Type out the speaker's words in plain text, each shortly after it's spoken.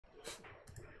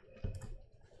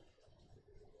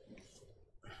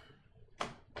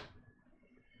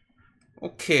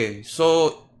Okay,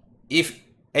 so if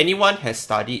anyone has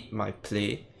studied my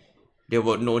play, they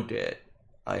would know that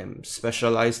I am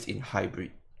specialized in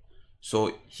hybrid.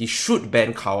 So he should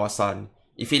ban Kawasan.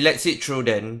 If he lets it through,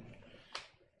 then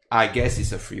I guess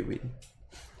it's a free win.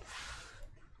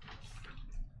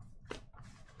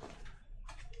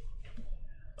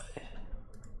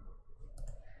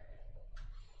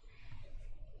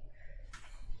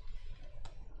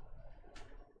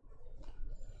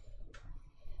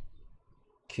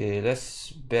 Okay,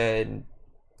 let's ban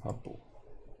Habo.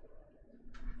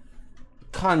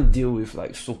 Can't deal with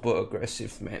like super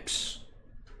aggressive maps.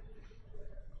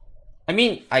 I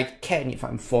mean, I can if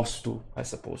I'm forced to, I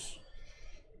suppose.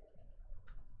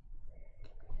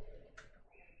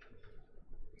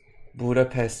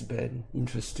 Budapest ban,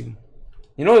 interesting.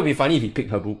 You know, it'd be funny if he picked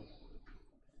Habu.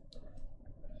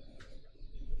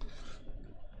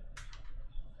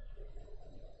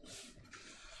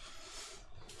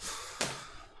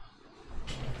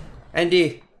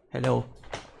 Andy, hello.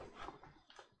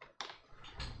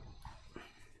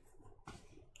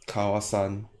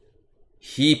 Kawasan.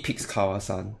 He picks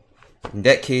Kawasan. In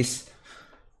that case,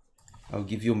 I'll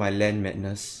give you my land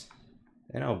madness.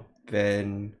 And I'll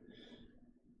ban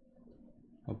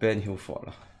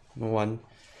Hillfort. No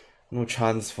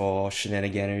chance for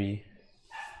shenaniganery.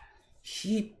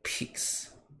 He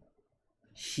picks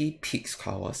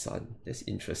Kawasan. That's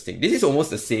interesting. This is almost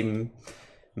the same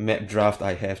map draft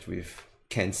I have with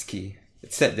Kensky,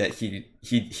 except that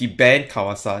he banned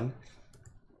Kawasan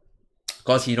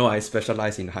because I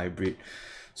specialize in hybrid,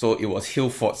 so it was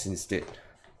Hillforts instead.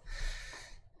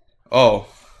 Oh,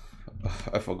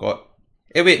 I forgot.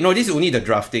 Wait, no, this is only the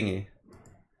drafting.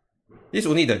 This is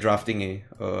only the drafting,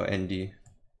 Andy.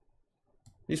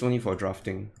 This is only for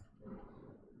drafting.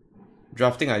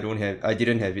 Drafting I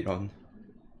didn't have it on.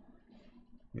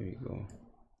 Here we go.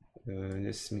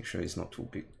 Let's make sure it's not too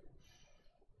big.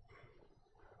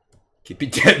 Keep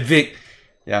it that big.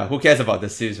 Yeah, who cares about the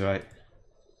sieves, right?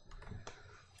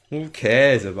 Who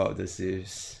cares about the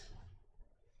sieves?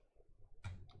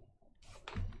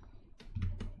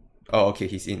 Oh, okay,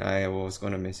 he's in. I was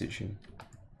gonna message him.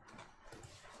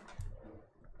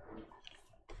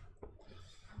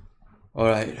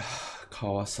 Alright,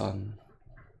 Kawasan.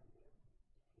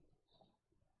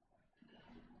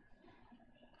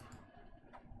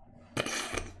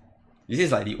 This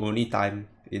is like the only time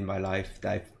in my life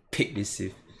that I've picked this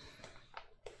sieve.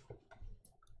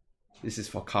 This is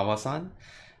for Kawasan.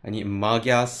 I need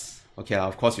Magyas. Okay,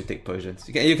 of course you take Persians.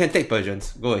 You can take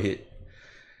Persians. Go ahead.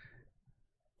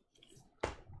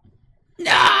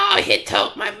 No, he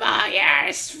took my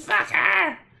Magyas,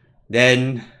 fucker.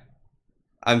 Then,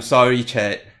 I'm sorry,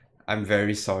 chat. I'm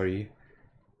very sorry.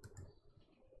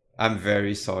 I'm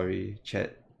very sorry,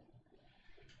 chat.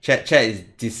 Chat is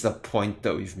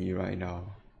disappointed with me right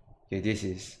now. Okay, this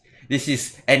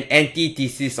is an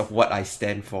antithesis of what I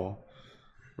stand for,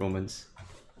 Romans.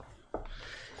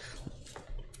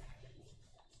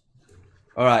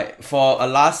 Alright, for a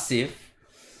last sieve,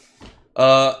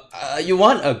 you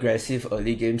want aggressive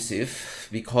early game sieve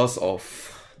because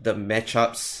of the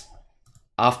matchups.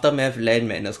 Aftermath, Land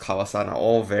Madness, Kawasan are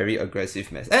all very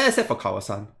aggressive matches, except for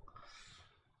Kawasan.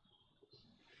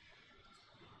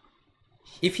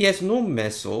 If he has no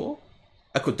Meso,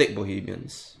 I could take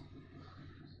Bohemians.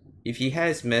 If he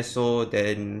has Meso,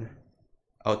 then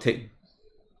I'll take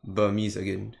Burmese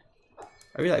again.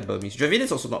 I really like Burmese. Dravidian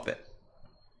is also not bad.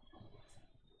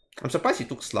 I'm surprised he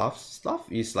took Slav. Slav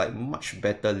is like much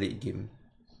better late game.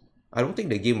 I don't think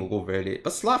the game will go very late,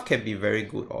 but Slav can be very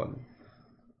good on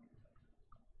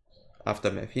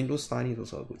Aftermath. Hindustani is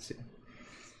also a good set.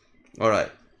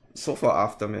 Alright, so for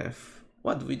Aftermath,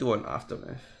 what do we do on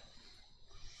Aftermath?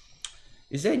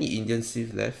 Is there any Indian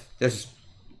civ left? There's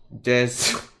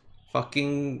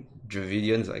fucking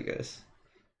Dravidians, I guess.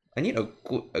 I need a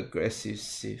good aggressive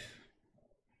civ.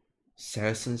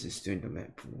 Saracens is still in the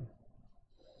map pool.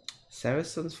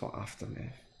 Saracens for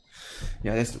Aftermath.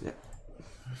 Yeah, let's do that.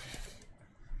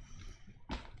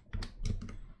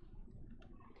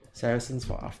 Saracens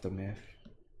for Aftermath.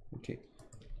 Okay.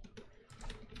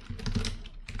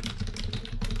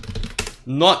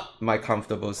 Not my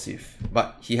comfortable civ,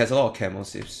 but he has a lot of camo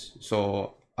civs.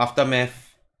 So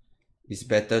Aftermath is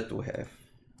better to have.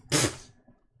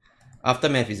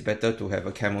 Aftermath is better to have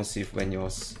a camo civ when your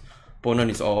opponent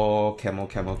is all camo.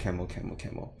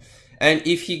 And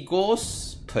if he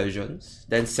goes Persians,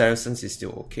 then Saracens is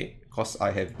still okay, because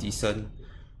I have decent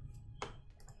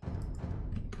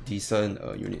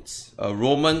units.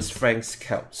 Romans, Franks,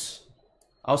 Celts.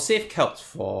 I'll save Celts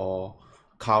for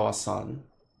Kawasan.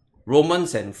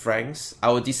 Romans and Franks, I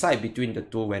will decide between the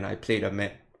two when I play the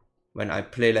map when I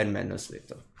play Land Madness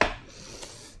later.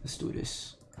 Let's do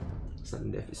this.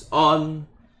 Sudden Death is on.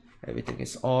 Everything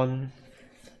is on.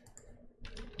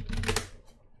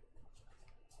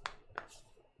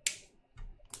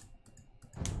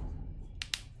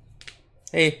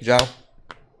 Hey, Zhao.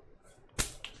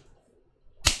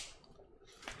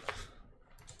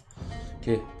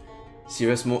 Okay,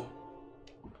 serious mode.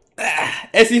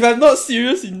 As if I'm not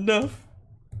serious enough.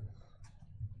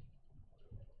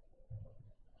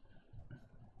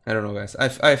 I don't know, guys.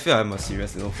 I feel I'm a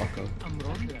serious little fucker.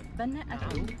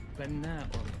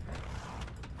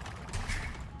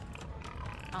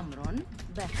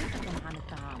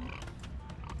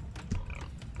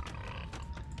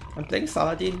 I'm playing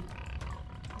Saladin.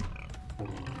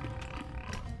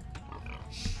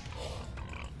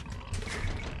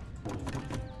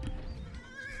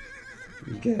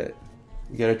 We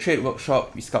get a trade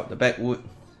workshop, we scout the backwood,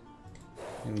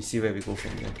 and we see where we go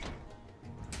from there.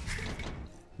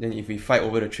 Then if we fight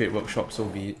over the trade workshop, so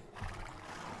be it.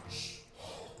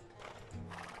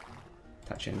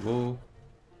 Touch and go.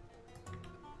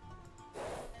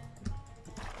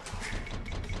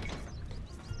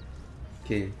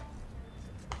 Okay.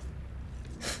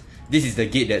 This is the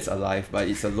gate that's alive, but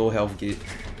it's a low health gate.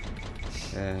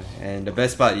 And the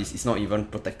best part is it's not even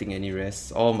protecting any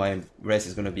rest. All my rest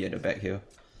is gonna be at the back here.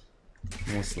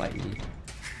 Most likely.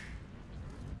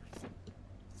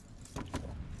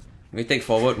 We take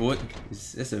forward wood.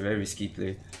 That's a very risky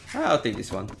play. I'll take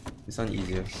this one. This one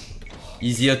easier.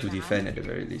 Easier to defend at the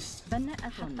very least.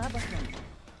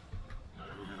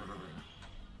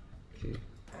 Okay.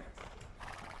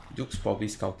 Duke's probably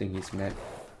scouting his map.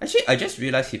 Actually, I just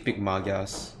realized he picked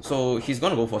Magias. So he's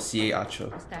gonna go for CA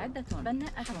Archer.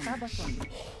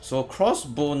 So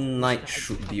Crossbow Knight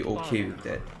should be okay with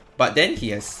that. But then he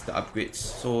has the upgrades.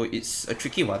 So it's a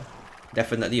tricky one.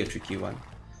 Definitely a tricky one.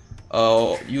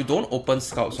 You don't open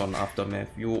scouts on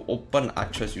Aftermath. You open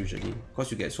archers usually.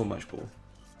 Because you get so much gold.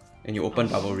 And you open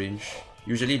double range.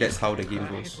 Usually that's how the game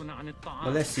goes.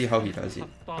 But let's see how he does it.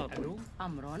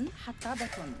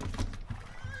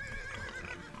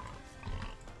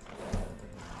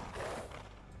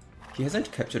 He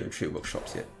hasn't captured the trade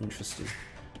workshops yet. Interesting.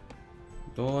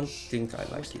 Don't think I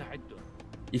like it.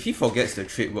 If he forgets the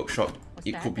trade workshop,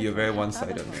 it could be a very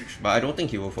one-sided match. But I don't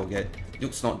think he will forget.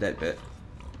 Duke's not that bad.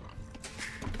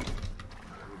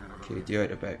 Okay, deer at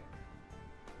the back.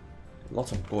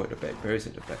 Lots of gold at the back. Berries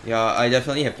at the back. Yeah, I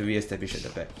definitely have to re-establish at the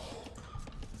back.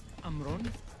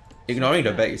 Ignoring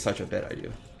the back is such a bad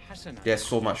idea. There's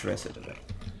so much rest at the back.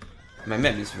 My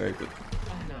map is very good.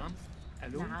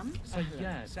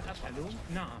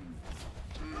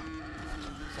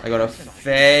 I got a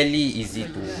fairly easy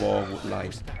to war wood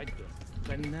line.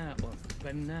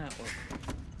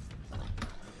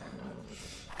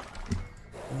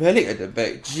 Relic at the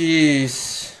back,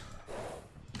 jeez.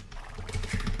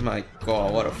 My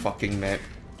god, what a fucking map.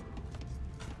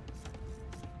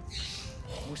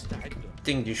 I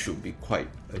think this should be quite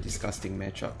a disgusting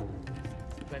matchup.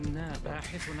 Of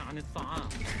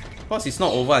course, it's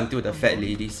not over until the fat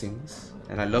lady sings.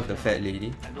 And I love the fat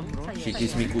lady. She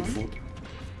gives me good food.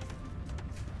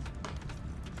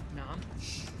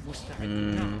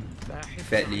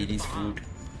 Fat lady's food.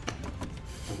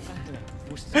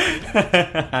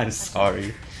 I'm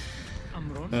sorry.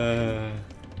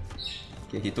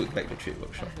 Okay, he took back the trade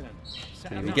workshop.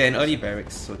 Okay, we get an early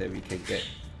barracks so that we can get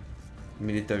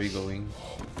military going.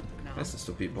 That's a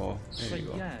stupid ball. There you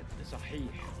go.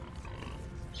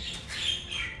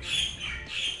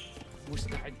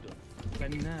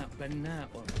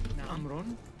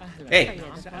 Hey!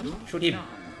 Shoot him!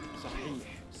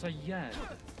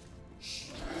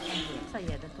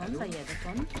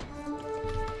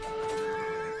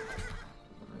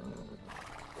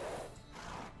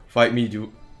 Fight me,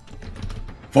 dude.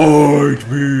 Fight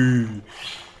me!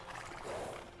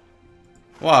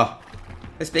 Wow.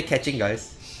 Let's play catching,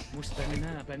 guys.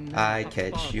 I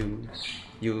catch you,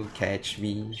 you catch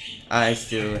me. I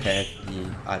still have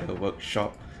the other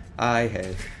workshop. I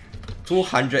have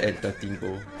 213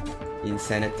 gold.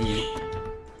 Insanity.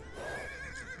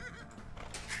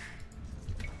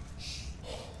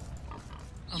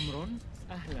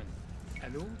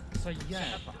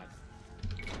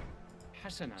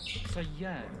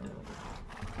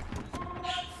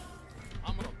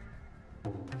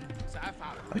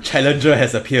 A challenger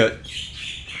has appeared.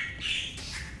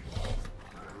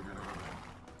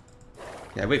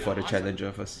 Yeah, wait for the challenger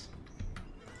first.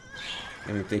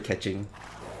 Then we play catching.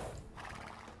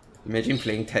 Imagine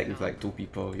playing tag with like 2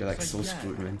 people. You're like so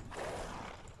screwed, man.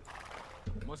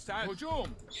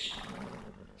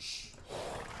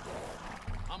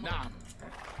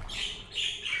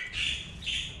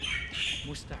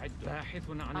 مستعد. باحث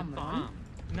عن الطعام.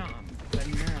 نعم.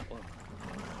 بناء.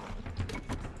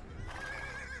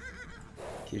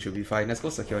 Okay, should be fine. Let's go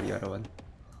secure the other one.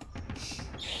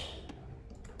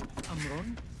 أمر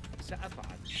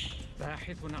سأفعل.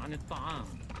 باحث عن الطعام.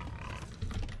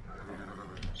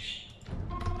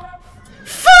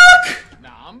 Fuck!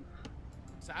 نعم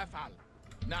سأفعل.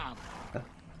 نعم.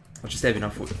 I'll just have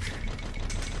enough food.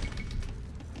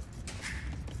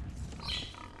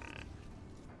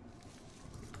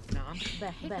 نعم.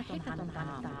 باحثة عن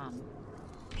الطعام.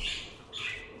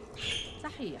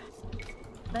 صحيح.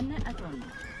 بناءة.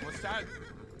 مستعد.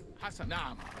 حسن.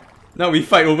 نعم. Now we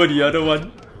fight over the other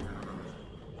one.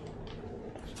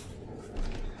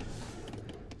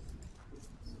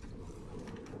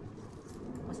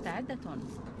 مستعدة.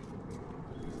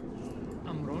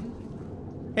 أمر.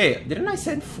 Hey, didn't I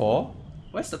send 4?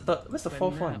 Where's the third? Where's the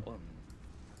fourth one?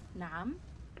 نعم.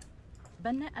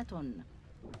 بناءة.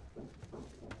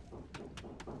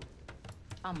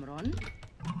 أمر.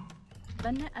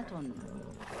 بناءة.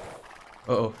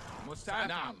 Uh-oh. مستعد.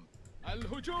 نعم.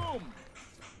 الهجوم.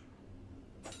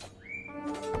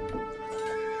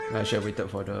 I should have waited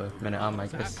for the man at arm, I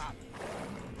guess. سأفعل.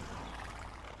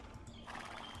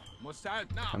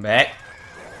 مستعد. نعم. I'm back.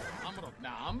 أمر.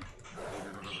 نعم.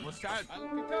 مستعد.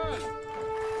 القتال.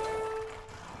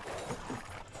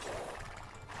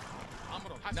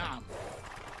 أمر. نعم.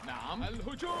 نعم.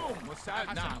 الهجوم.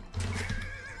 مستعد. نعم.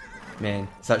 Man,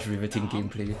 such riveting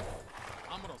gameplay.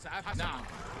 أمر. سأفعل. نعم.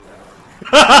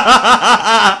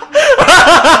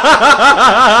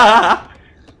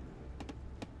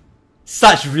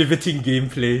 Such riveting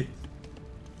gameplay.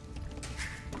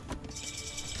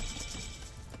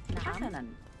 حسنا.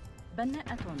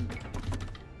 بناءة.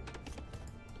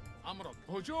 أمر.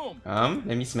 هجوم.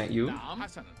 Let me smack you. نعم.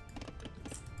 حسنا.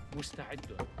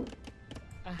 مستعد.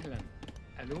 أهلا.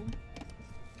 ألو.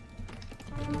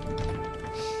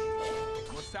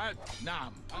 مستعد.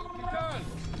 نعم. القتال.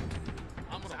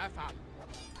 أمر. سأفعل.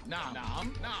 نعم.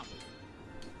 نعم. نعم.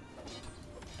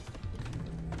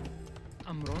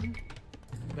 أمر.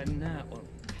 بناء.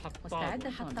 حطاب. مستعدة.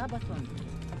 حطابة.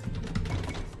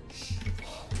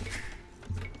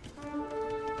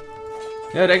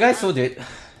 Yeah, that guy so dead.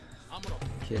 أمر.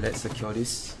 Okay, let's secure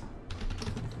this.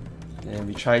 And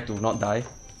we try to not die,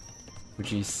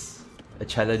 which is a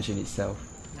challenge in itself.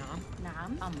 نعم.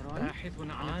 نعم. أمر. باحث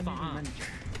عن الطعام.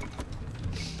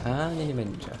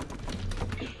 Ninja.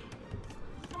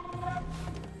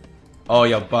 Oh,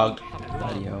 you're bugged.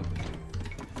 Bloody hell.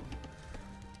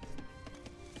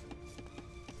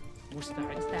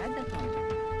 مستعد. مستعدة.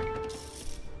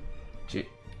 Shit.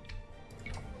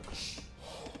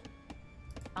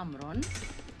 أمر.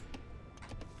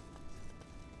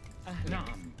 أهلا.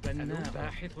 نعم. بناء.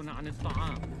 باحث عن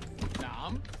الطعام.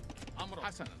 نعم. أمر.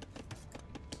 حسنا.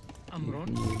 أمر.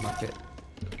 Market.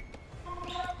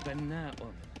 بناء.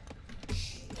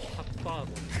 حطاب.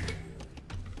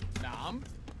 نعم.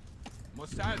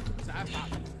 مستعد.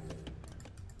 سأفعل.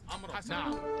 أمر. حسنا.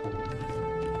 نعم.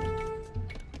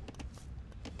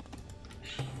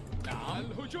 نعم.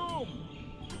 الهجوم.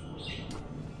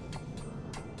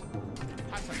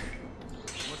 حسنا.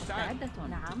 مستعد. مستعدة.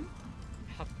 نعم.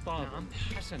 حطاب. نعم.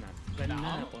 حسنا.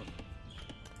 بناء.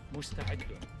 مستعد.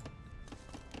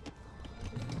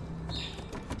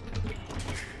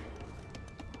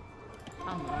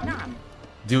 أمر. نعم.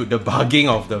 Dude, the bugging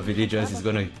of the villagers is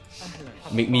gonna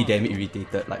أهلا. make me damn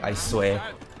irritated, like I swear.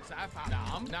 سأفعل.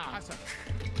 نعم. نعم. حسنا.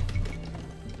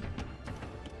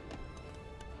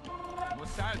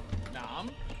 مستعد. نعم.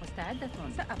 مستعدة.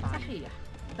 سأفعل. صحيح.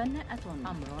 بناءة.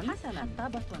 أمر. حسنا.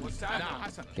 حطابة. مستعد. نعم.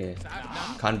 حسنا. Okay.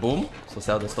 نعم. Can't boom, so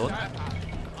sell the stone.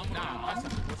 نعم. حسنا.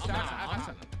 مستعد.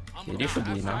 حسنا. Okay, this should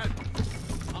be enough.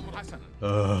 أمر. حسنا.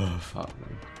 Fuck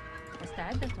man.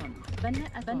 مستعدة.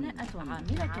 بناءة.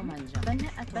 عاملة منجم.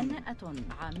 بناءة.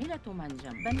 عاملة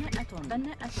منجم. بناءة.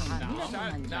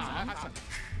 عاملة منجم. نعم. حسنا.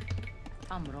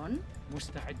 أمر.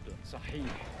 مستعد.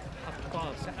 صحيح.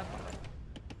 حطاب. سأفعل.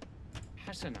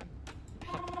 حسنا.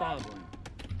 حطاب.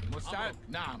 مستعد.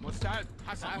 نعم. مستعد.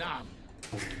 حسنا. نعم.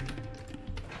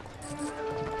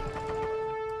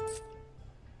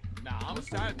 نعم.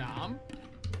 مستعد. نعم.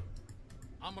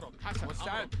 أمرك. حسن.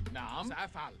 مستعد. نعم.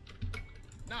 سأفعل.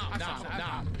 نعم. نعم.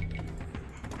 نعم.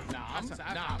 نعم.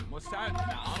 نعم. مستعد.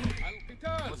 نعم.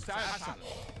 القتال. مستعد. حسن.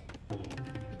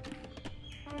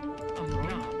 أمر.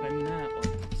 بناء.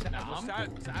 نعم. مستعد.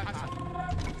 سأفعل.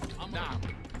 نعم.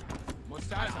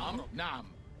 مستعد. أمر. نعم.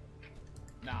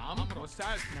 نعم.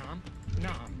 مستعد. نعم.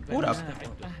 نعم. Hold up.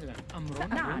 بناء. أهلا. أمر.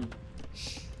 نعم.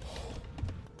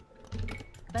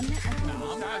 بناءة. نعم.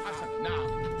 مستعد. حسن. نعم.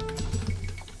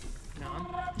 نعم.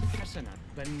 حسنا.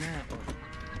 بناء.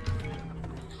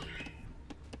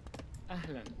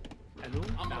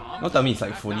 ألو نعم Don't tell me it's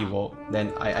like fully walled,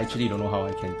 then I actually don't know how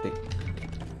I can take.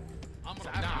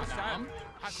 أمرك نعم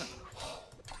حسن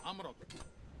أمرك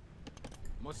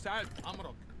مستعد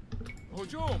أمرك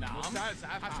هجوم مستعد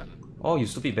حسن Oh, you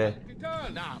stupid bear.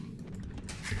 قتال نعم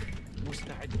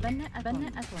مستعد. بناءة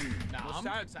نعم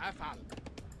مستعد سأفعل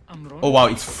أمر. Oh wow,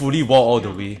 it's fully walled all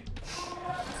the way.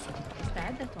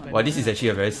 مستعدة. Wow, this is actually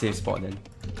a very safe spot then.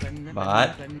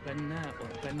 But بناء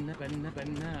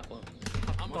بناء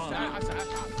مستعد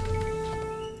سأفعل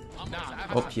نعم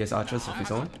oh, he has archers of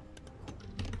his own.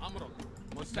 أمرك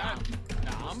مستعد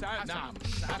نعم نعم نعم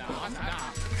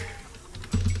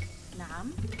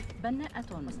نعم.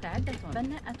 بناءة. مستعدة.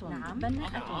 بناءة. نعم.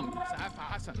 بناءة. سأفعل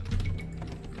حسنا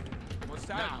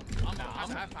مستعد نعم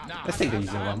سأفعل نعم Let's take the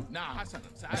easier one. نعم حسنا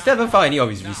I still haven't found any of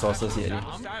his resources yet.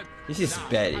 This is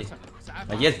bad.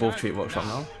 Like he has both trade workshop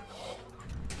now.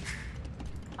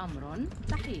 أمر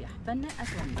صحيح. بناءة.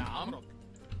 نعم أمرك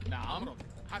نعم أمرك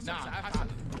حسن سأفعل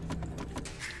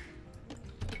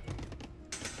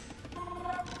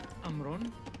أمر.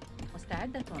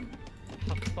 مستعدة.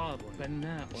 حطاب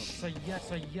بناء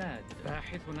صياد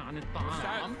باحث عن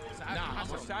الطعام. نعم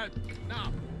مستعد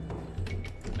نعم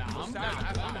نعم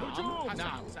سأفعل هجوم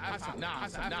نعم سأفعل نعم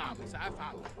نعم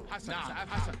سأفعل حسن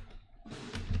حسن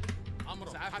أمر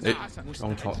سأفعل حسن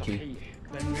Wrong top key.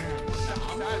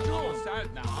 بناء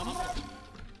مستعد نعم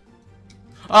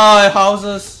Ah,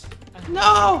 houses.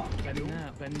 No.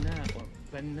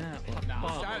 بناء نعم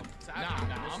حطاب. مستعد نعم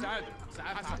نعم مستعد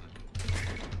سأفعل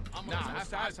نعم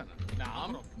مستعد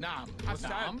نعم نعم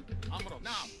مستعد أمرك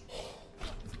نعم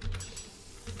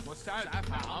مستعد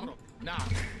أفعل أمرك نعم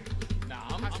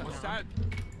نعم حسن مستعد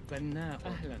بناء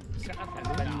أهلا سأفعل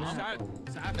نعم بناء. مستعد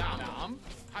سأفعل نعم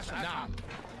حسن نعم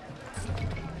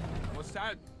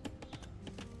مستعد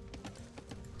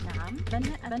نعم.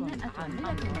 بناءة.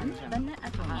 عاملة منجم.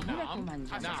 بناءة. عاملة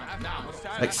منجم. نعم نعم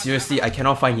مستعد Like seriously, I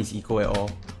cannot find his eco at all.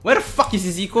 Where the fuck is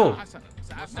his eco? حسن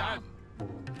سأفعل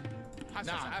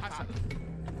حسن سأفعل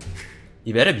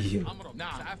He better be here. أمرك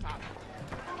نعم سأفعل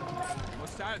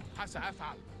مستعد حسن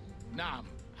أفعل نعم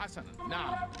حسنا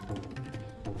نعم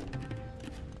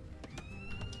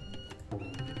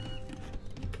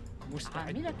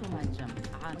عاملة منجم.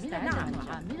 عاملة منجم.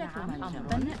 عاملة منجم.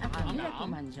 بناء عاملة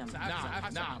منجم.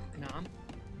 نعم نعم نعم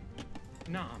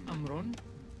نعم أمر.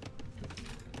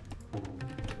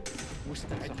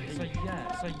 مستعد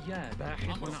صياد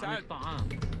باحث عن الطعام.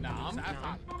 نعم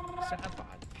نعم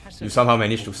سأفعل حسن. You somehow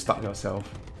managed to stuck yourself.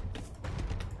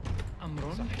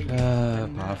 أمر.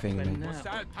 Pathing, man.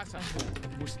 مستعد حسن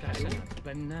مستعد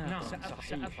بناء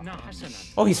سأفعل نعم حسنا.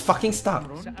 Oh, he's fucking stuck.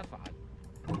 سأفعل.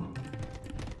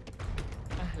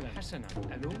 أهلا حسنا.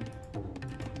 ألو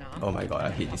نعم. Oh my god,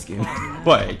 I hate this game.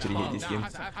 Why I actually hate this game.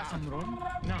 أمر.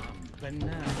 نعم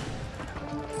بناء.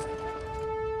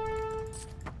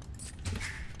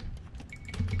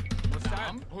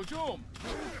 مستعد هجوم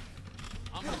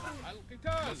أمر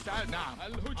القتال مستعد نعم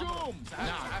الهجوم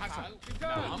نعم حسن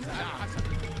القتال نعم حسن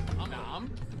نعم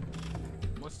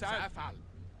مستعد أفعل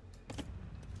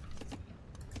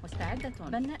مستعدة.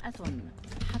 بناءة.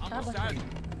 حطابة. مستعد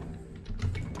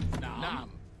نعم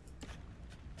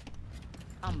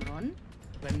أمر.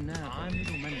 بناء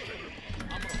عامل منزل.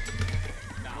 أمر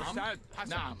نعم مستعد حسن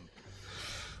نعم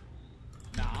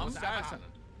نعم مستعد حسن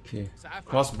Okay.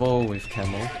 Crossbow with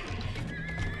camel.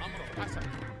 أمر حسن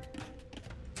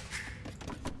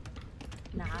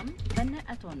نعم.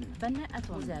 بناءة.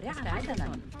 بناءة. مزارعة.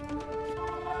 مستعدة.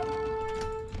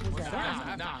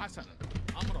 مزارعة. نعم حسن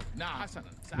أمر نعم حسن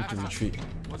Need to retreat.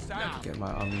 مستعد Get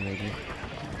my army ready.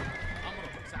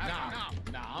 نعم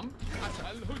نعم حسن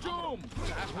الهجوم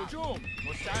الهجوم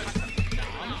مستعد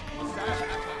نعم مستعد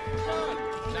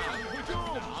نعم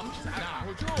الهجوم نعم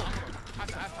هجوم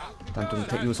حسن Time to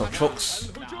take use of chokes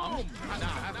الهجوم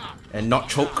نعم and not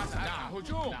choke. نعم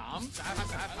هجوم نعم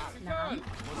نعم.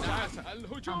 مستعد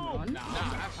الهجوم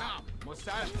نعم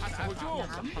مستعد حسن هجوم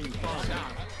نعم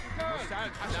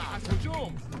مستعد حسن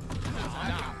هجوم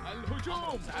نعم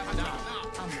الهجوم نعم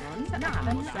أمر. نعم.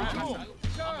 بناءة. هجوم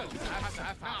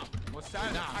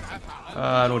مستعد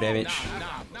No damage.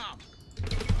 نعم نعم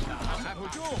نعم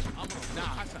هجوم أمر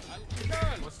نعم حسن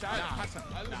القتال مستعد حسن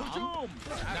الهجوم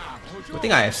نعم هجوم Good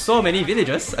thing I have so many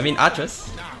villagers. I mean archers.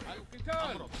 نعم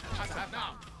القتال حسن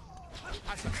نعم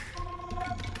حسن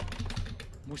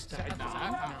مستعد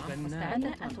نعم بناء.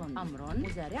 بناءة. أمر.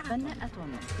 مزارعة. بناءة.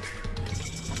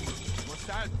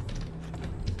 مستعد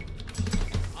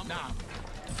نعم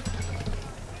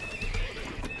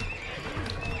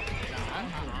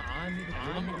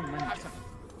عامل منزل.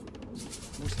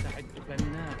 مستعد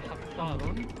بناء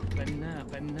حطار. بناء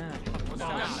حطار.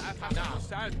 مستعد نعم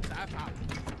مستعد سأفعل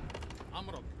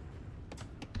أمرك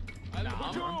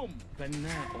الهجوم.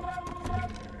 بناء.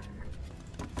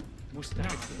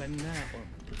 مستعد. بناء.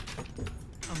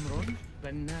 أمر.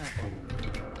 بناء.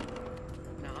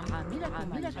 نعم. عاملة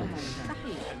منجم.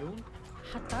 صحيح. ألو.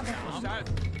 حطابة. مستعد.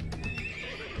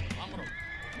 أمر.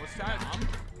 مستعد.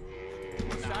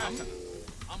 مستعد.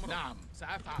 أمر. نعم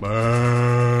سأفعل.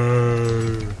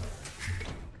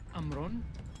 أمر.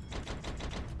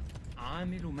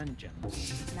 عامل منجم.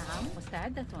 نعم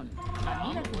مستعدة.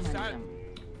 عاملة مستعد. منجم.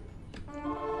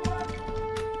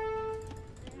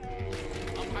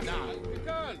 نعم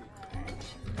قتال.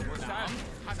 مستعد.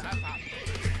 سأفعل.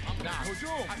 نعم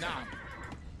هجوم. نعم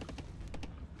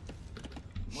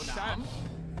مستعد.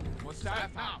 مستعد.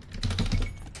 نعم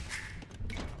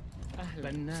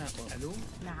أهلا. بناء. ألو.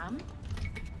 نعم.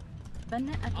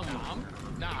 بناءة. نعم.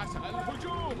 نعم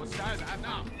الهجوم. مستعد.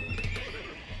 نعم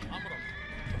أمر.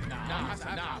 نعم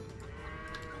نعم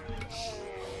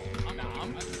نعم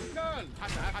القتال.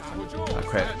 الهجوم. Ah,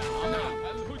 crap. نعم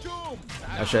الهجوم.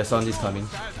 I should have saw this coming.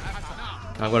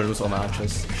 I'm gonna lose all my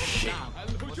archers. Shit. نعم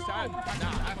الهجوم.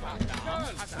 نعم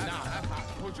نعم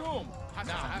هجوم.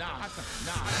 نعم نعم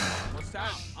نعم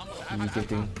مستعد. أمر.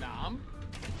 Irritating. نعم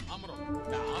أمر.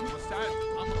 نعم مستعد.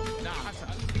 أمر. نعم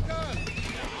القتال.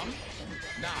 نعم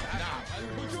نعم نعم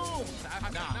الهجوم.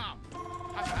 نعم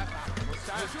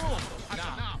مستعد. هجوم.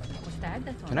 نعم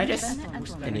مستعدة. Can I just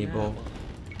بناءة. enable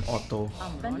auto?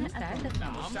 بناءة. مستعدة.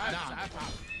 مستعد.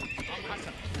 سأفعل. أمر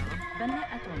حسن.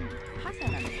 بناءة.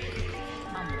 حسنا.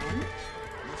 أمر.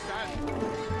 مستعد.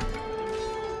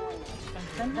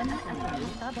 بناءة.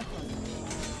 حطابة.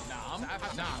 نعم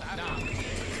نعم نعم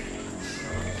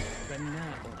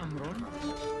بناء. أمر.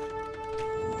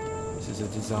 This is a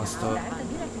disaster.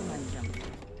 عاملة منجم.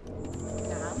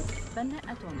 نعم.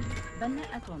 بناءة.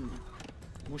 بناءة.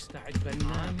 مستعد.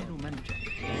 عامل منجم.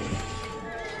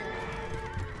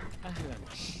 أهلا.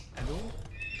 ألو.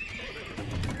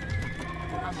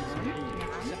 أمر. نعم.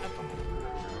 سأفعل.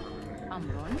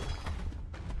 أمر.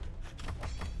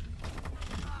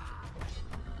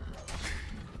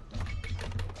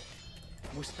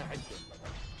 مستعد.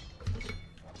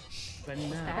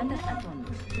 بناء. مستعدة.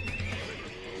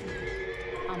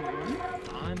 أمر.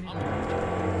 عامل.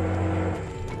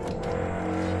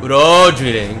 Bro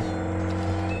drilling.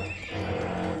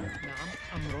 نعم.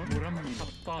 أمر. مرمم.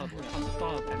 حطاب.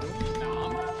 حطاب. ألو.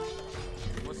 نعم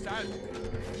مستعد.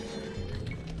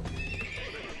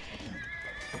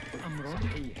 أمر.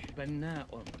 صحيح. بناء.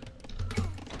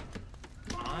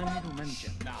 عامل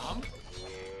منجم. نعم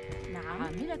نعم.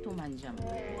 عاملة منجم.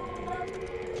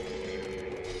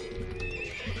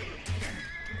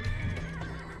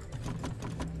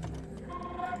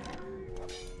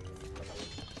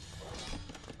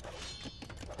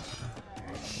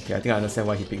 Okay, I think I understand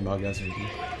why he picked Magias already.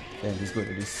 Damn, he's good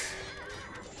at this.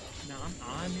 نعم.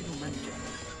 عامل منجم.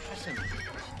 حسن.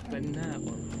 بناء.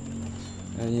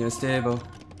 I need a stable.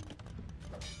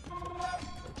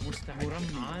 مستعد.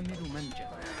 مرمم. عامل منجم.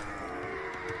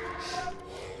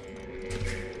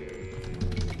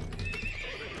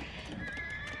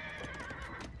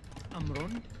 أمر.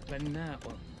 بناء.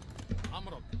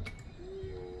 أمرك.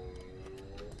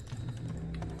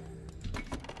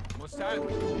 مستعد.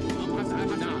 أمر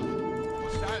سأفعل. نعم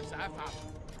مستعد. سأفعل.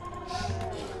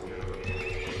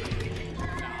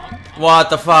 نعم What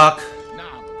the fuck?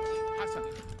 نعم حسن.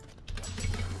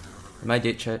 Am I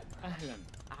dead, chat? أهلا.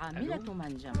 عاملة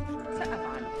منجم.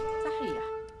 سأفعل. صحيح.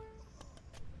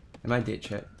 Am I dead,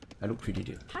 chat? I look pretty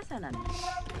dead. حسنا.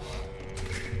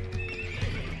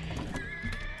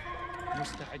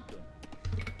 مستعد.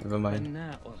 Never mind.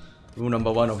 بناء. Rule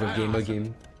number 1 of a gamer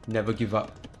game: never give up.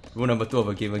 Rule number 2 of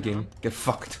a gamer game: get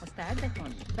fucked. مستعدة.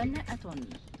 بناءة.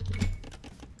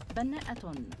 بناءة.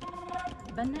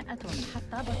 بناءة.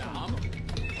 حطابة. نعم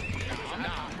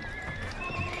نعم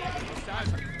مستعد.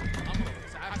 أمر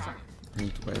سأفعل.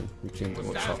 Need to go and reclaim the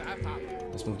مستعد. workshop. سأفعل.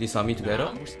 Let's move this army together.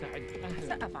 مستعد. أهلا.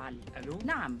 سأفعل. ألو.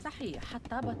 نعم صحيح.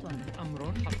 حطابة.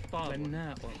 أمر. حطاب.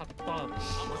 بناء. حطاب.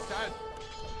 مستعد.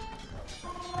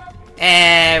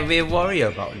 We'll worry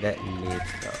about that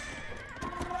later.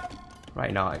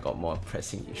 Right now, I got more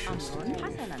pressing issues to أمر. deal with.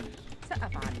 حسنا.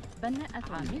 سأفعل.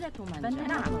 بناءة. عاملة منجم.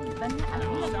 نعم.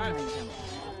 بناءة. منجم.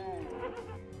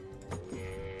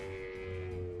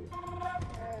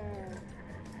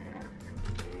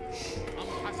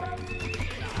 أمر حسن.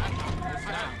 نعم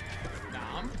مستعد.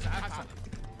 نعم سأفعل.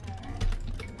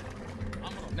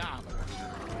 أمر. نعم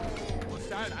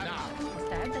مستعد. نعم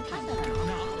مستعدة. حسنا.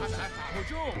 نعم سأفعل.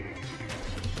 هجوم.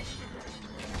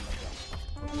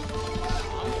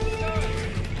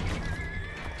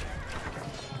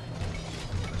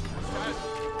 مستعد.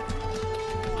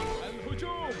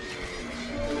 الهجوم.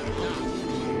 نعم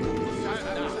مستعد.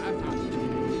 نعم سأفعل.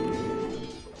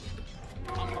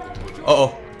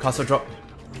 Castle drop.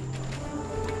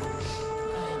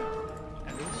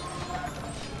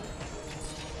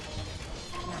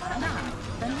 نعم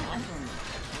بناءة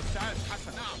مستعد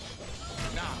حسن نعم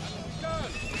نعم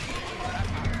قال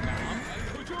نعم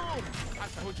الهجوم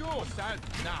حسن هجوم مستعد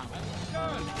نعم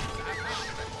قال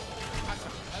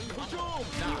حسن الهجوم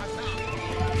نعم حسن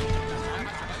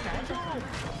الهجوم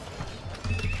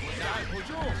مستعد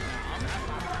هجوم نعم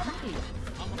صحيح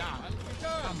نعم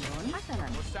القتال أمر حسنا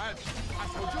مستعد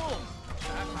حسن هجوم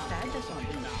مستعدة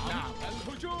نعم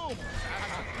الهجوم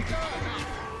حسن قتال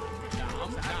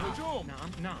نعم نعم الهجوم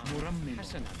نعم مرمم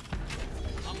حسنا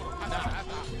أمر حسن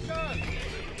قتال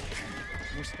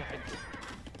مستعد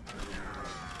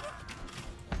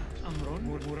أمر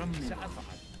مرمم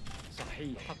سأفعل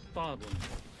صحيح حطاب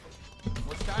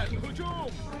مستعد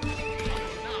هجوم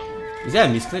Is that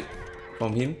a misclick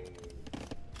from him?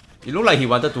 It looked like he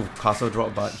wanted to castle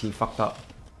drop, but he fucked up.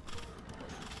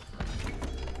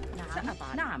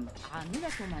 سأفعل نعم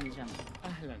عاملة منجم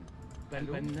أهلا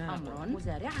بناء أمر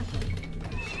مزارعة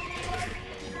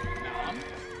نعم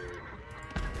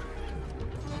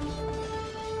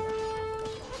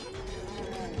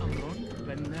أمر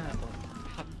بناء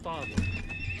حطاب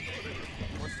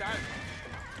مستعد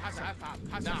حسن أفعل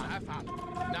حسن أفعل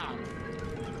نعم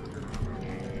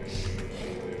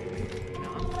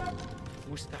نعم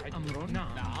مستعد أمر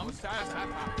نعم نعم مستعد أفعل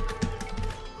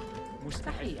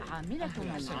مستعد صحيح عاملة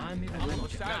منجم عامل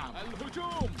مستعد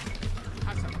الهجوم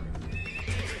حسن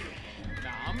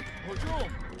نعم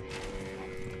هجوم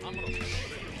أمر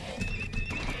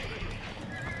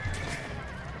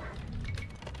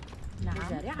نعم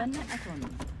بناءة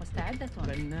مستعدة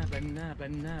بناء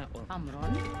أمر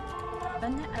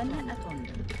بناءة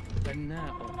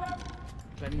بناء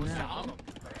مستعد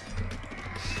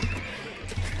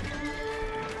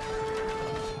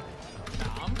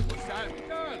نعم مستعد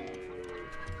قال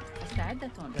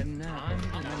مستعدة بناء عامل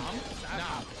نعم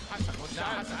نعم حسن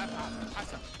مستعد أفعل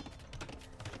حسن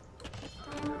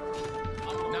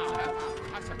نعم أفعل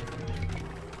حسن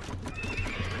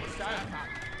مستعد أفعل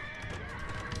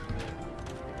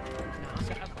نعم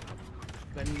سأفعل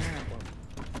بناء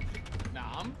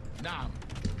نعم نعم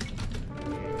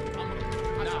أمر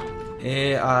نعم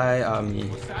AI army.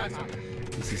 مستعد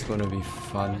This is gonna be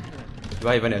fun. Do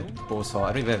I even have bow saw?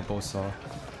 I don't even have bow saw.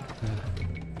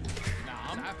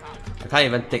 نعم أفعل I can't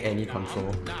even take any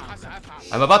control. نعم حسن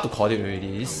أفعل I'm about to call it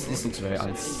already. This looks very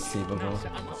unsavable.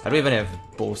 I don't even have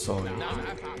bow saw, نعم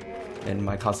أفعل and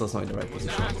my castle's not in the right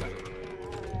position.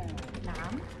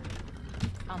 نعم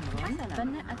أمر بناءة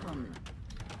مستعد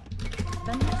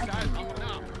بناءة أمر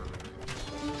نعم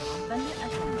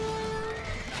بناءة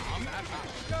نعم أفعل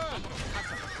قال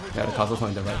حسن Yeah, the castle's not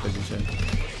in the right position.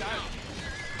 مستعد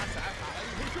حسن أفعل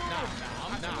الهجوم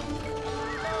نعم نعم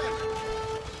قال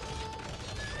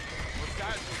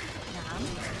مستعد نعم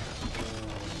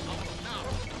أمر نعم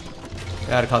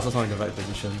Yeah, the castle's not in the right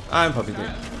position. I'm probably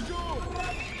dead. هجوم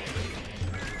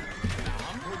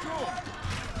نعم هجوم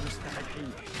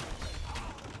مستعدين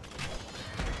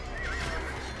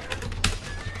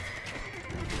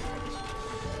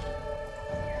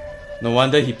No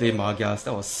wonder he played Magias.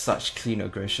 That was such clean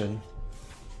aggression.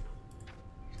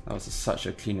 That was such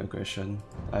a clean aggression.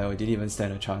 I didn't even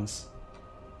stand a chance.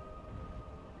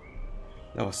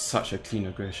 That was such a clean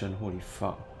aggression. Holy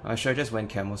fuck. I should have just went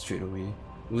camo straight away.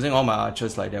 Losing all my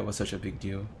archers like that was such a big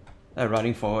deal. Like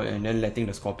running forward and then letting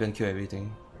the scorpion kill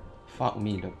everything. Fuck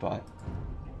me in the butt.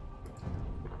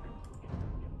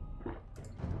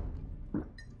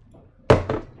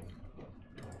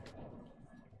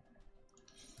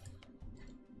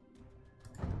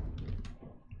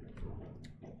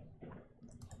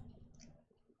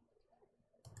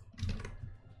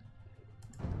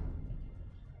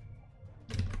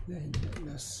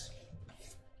 Yes.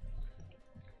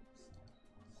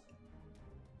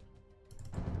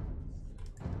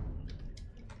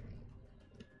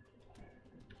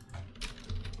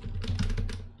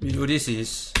 Video, this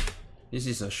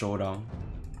is a showdown.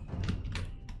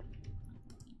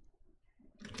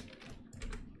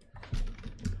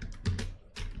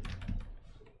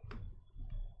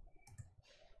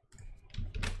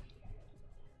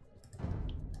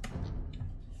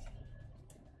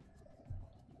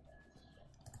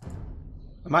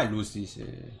 I might lose this.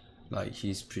 Like,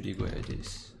 he's pretty good at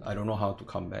this. I don't know how to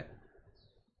come back.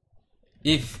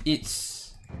 If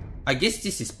it's, I guess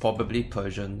this is probably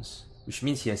Persians, which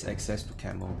means he has access to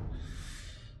camo.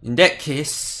 In that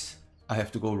case, I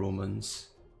have to go Romans.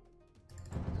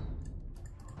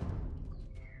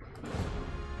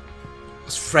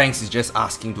 Franks is just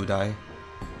asking to die.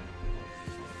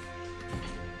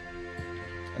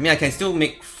 I mean, I can still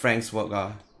make Franks work.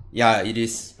 Yeah, it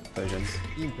is. Persians.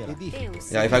 Impera.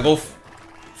 Eus. Yeah, if I go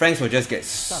Franks will just get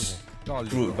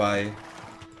screwed by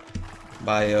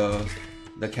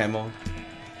the camel.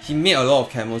 He made a lot of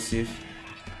camel sieve.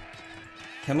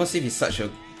 Camel sieve is such a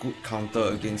good counter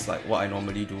against like what I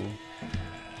normally do.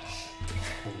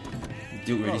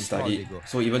 Duke really studied,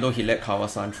 so even though he let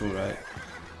Kawasan through, right,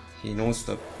 he knows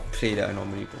the play that I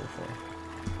normally go for.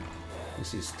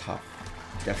 This is tough,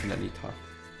 definitely tough.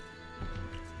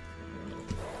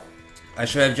 I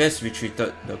should have just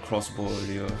retreated the crossbow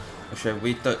earlier. I should have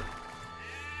waited,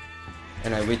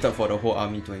 and I waited for the whole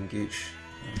army to engage.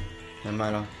 Never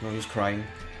mind lah, no use crying.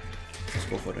 Let's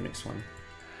go for the next one.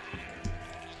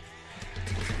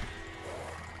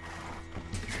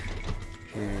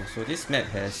 Okay, so this map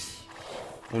has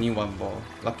only one ball.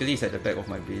 Luckily it's at the back of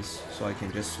my base, so I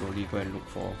can just slowly go and look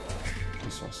for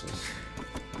resources.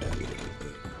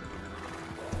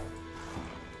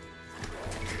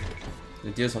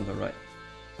 The deer's on the right.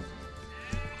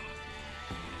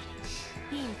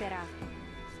 Impera.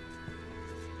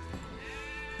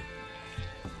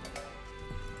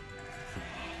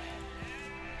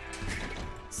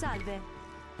 Salve.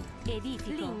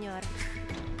 Edifico. Lignor.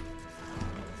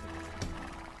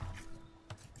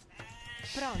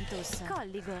 Prontus.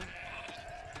 Colligo.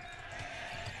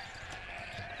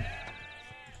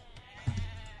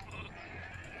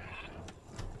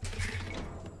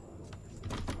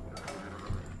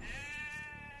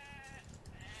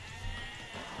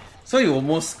 So you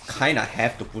almost kinda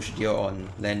have to push deer on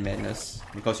land madness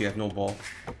because you have no ball.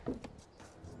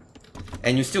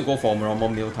 And you still go for normal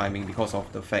meal timing because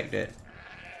of the fact that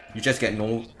you just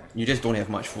don't have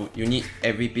much food. You need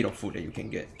every bit of food that you can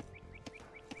get.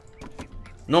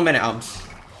 No man at arms.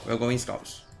 We're going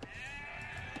scouts.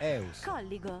 Eus.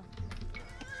 Colligo.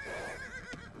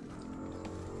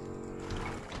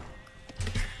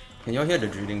 Can y'all hear the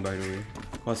drilling by the way?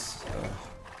 Because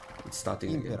it's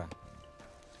starting again. Impera.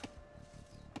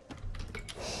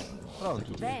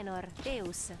 Pronto. Venor.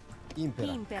 Eus. Impera.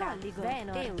 Impera. Colligo.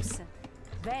 Venor. Eus.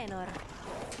 Venor.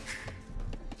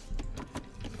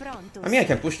 Prontus. I mean I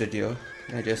can push the deer.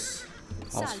 I just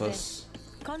house Salve. first.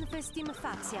 Confestim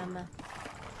faciam.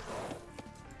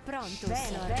 Prontus.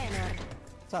 Venor. Venor.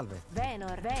 Salve.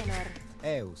 Venor. Venor.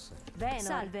 Eus. Venor.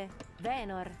 Salve.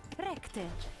 Venor. Recte.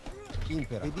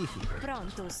 Impera. Edifico.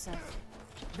 Prontus.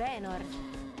 Venor.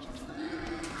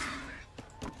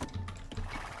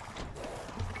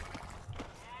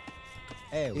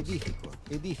 Eus. Edifico.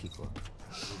 Edifico.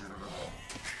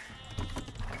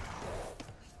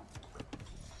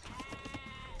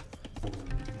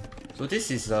 So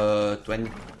this is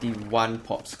 21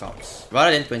 pop scouts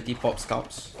rather than 20 pop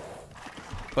scouts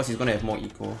because he's gonna have more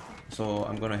eco. So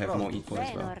I'm gonna have more eco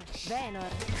as well. Venor.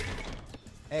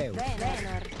 Eus.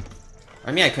 Venor.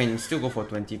 I mean I can still go for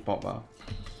 20 pop.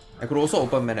 I could also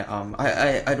open man at arm.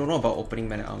 I don't know about opening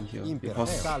man at arm here Impera.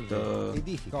 because Salve.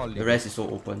 Edifico. the rest is so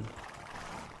open.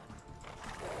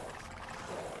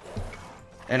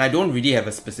 And I don't really have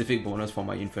a specific bonus for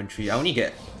my infantry. I only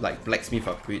get like blacksmith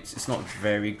upgrades. It's not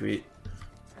very great.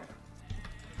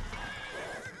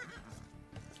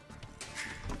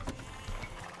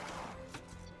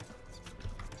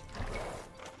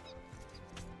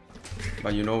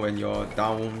 But you know when you're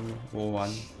down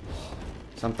 0-1,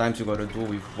 sometimes you gotta do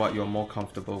with what you're more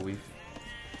comfortable with.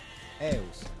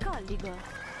 Eus. Colligo.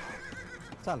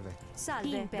 Salve.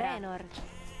 Salve. Venor.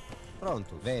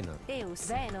 Pronto. Venor. Eus.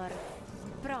 Venor.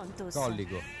 Prontus.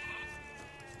 Colligo.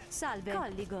 Salve.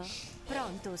 Colligo.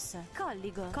 Prontus.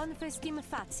 Colligo. Confestim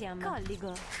faciam.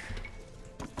 Colligo.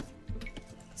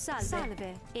 Salve.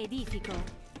 Salve. Edifico.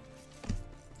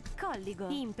 Colligo.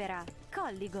 Impera.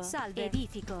 Colligo. Salve.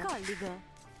 Edifico. Colligo.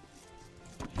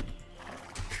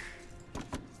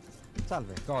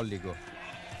 Salve. Colligo.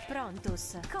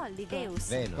 Prontus. Colligo. Eus.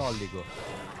 Venor. Colligo.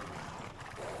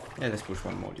 Yeah, let's push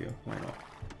one more deer. Why not?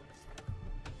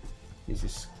 This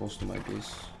is close to my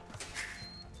base.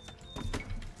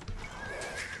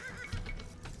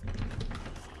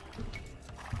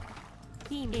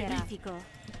 Impera. Edifico.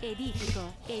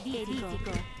 Edifico.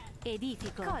 Edifico.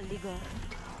 Edifico. Colligo.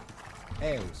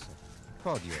 Eus.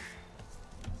 Podio.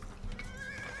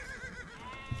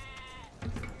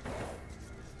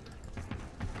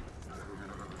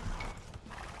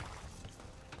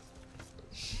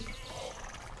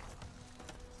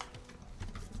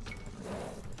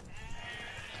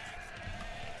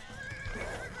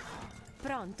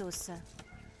 Prontus.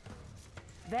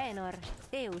 Venor.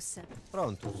 Eus.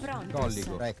 Pronto. Prontus.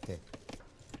 Colligo. Recte.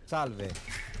 Salve.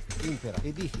 Impera.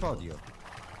 Edifico. Podio.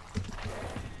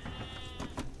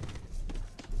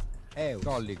 Eus.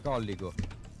 Colligo. Colligo.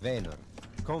 Venor.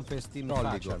 Confestim.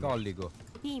 Colligo. Colligo.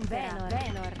 Impera.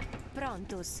 Venor.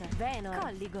 Prontus. Venor.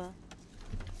 Colligo.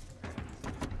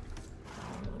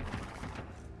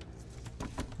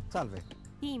 Salve.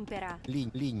 Impera.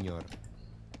 Lignor.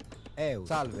 Eus.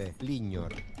 Salve.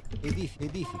 Lignor.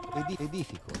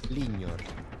 Edifico. Lignor.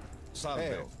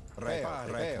 Salve.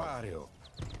 Repario.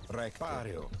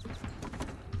 Recpario.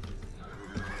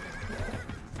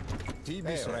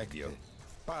 Tibis rectio.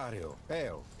 Pario.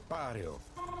 Pario.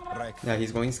 Rectio. Yeah,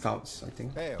 he's going scouts, I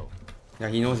think. Yeah,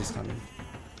 he knows it's coming.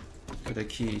 But the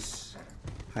key is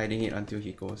hiding it until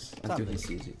he goes, until he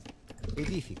sees it.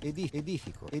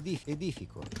 Edifico.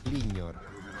 Lignor.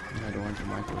 I don't want to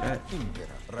micro that.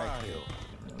 Impera. Rectio.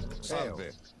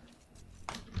 Salve.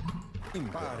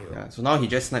 Impario. Yeah, so now he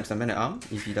just snipes the man at arm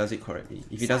if he does it correctly.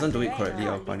 If he doesn't do it correctly,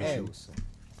 I'll punish him. Eus.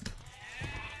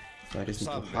 So I just need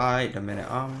to hide the man at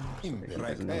arm so that he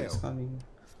doesn't know it's coming.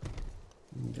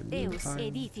 In the Eus. meantime,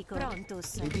 Edifico.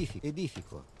 Prontus.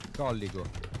 Edifico. Colligo.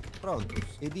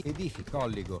 Prontus. Edifico.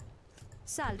 Colligo.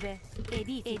 Salve.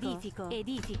 Edifico.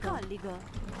 Colligo.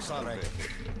 Salve.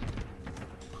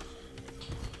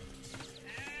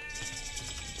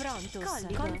 Prontus.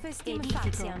 Colligo. Confestim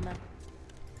faciam.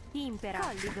 Impera.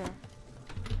 Colligo.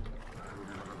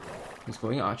 he's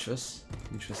going archers.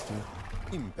 Interesting.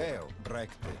 Impeo.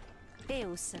 Recte.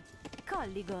 Eus.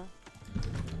 Colligo.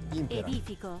 Impera.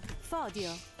 Edifico.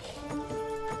 Fodio.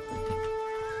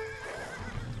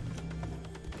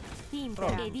 Impera.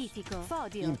 Prontus. Edifico.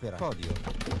 Fodio. Impera. Podio.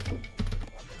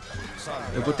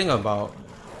 Salve. The good thing about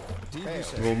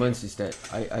Tibis Romans is that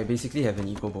I basically have an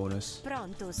equal bonus.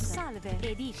 Prontus. Salve.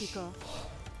 Edifico.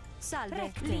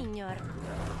 Salve. Lignor.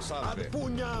 Salve.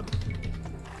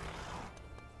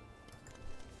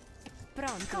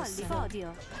 Prontus.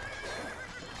 Fodio.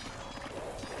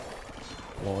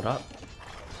 Load up.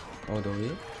 All the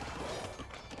way.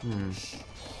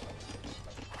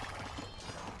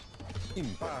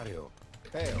 Impario.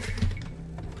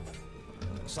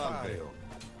 Salve.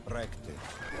 Recte.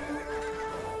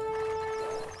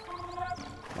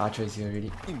 Archer is here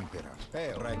already. Impera.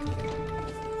 Recte.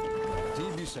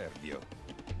 Tibi servio.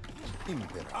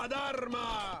 Impera. Ad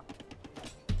arma.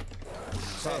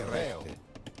 Salve.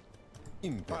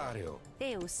 Impario.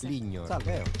 Eus. Lignor.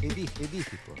 Salve.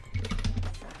 Edifico.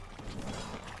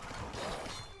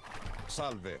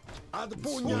 Salve. Ad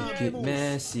Make it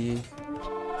messy.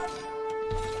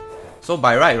 So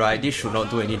by right, this should not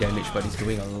do any damage, but it's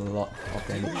doing a lot of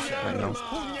damage right now.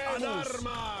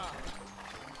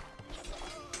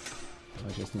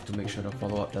 I just need to make sure the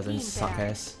follow-up doesn't suck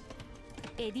ass.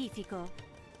 Edifico.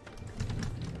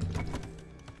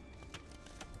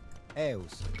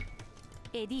 Eus.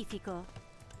 Edifico.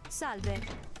 Salve.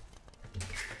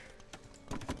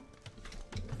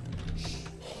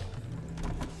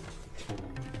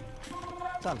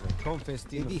 Salve.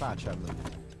 Confestim faciam.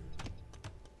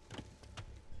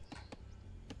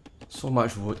 So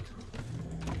much wood.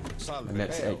 The Salve.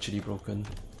 map's actually broken.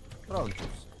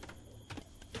 Prontus.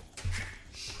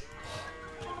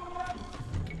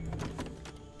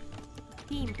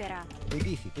 Impera.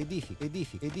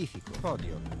 Edifico.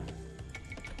 Podio.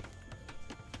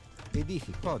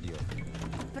 Podio.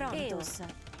 Prontus.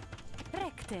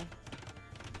 Recte.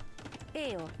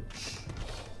 Eo.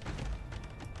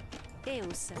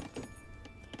 Eus.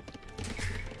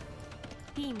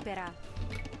 Impera.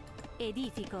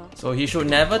 Edifico. So he should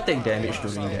never take damage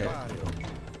during that.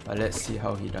 But let's see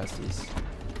how he does this.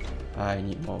 I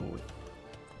need more wood.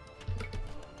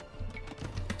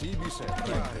 Tibi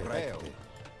servio. Recte.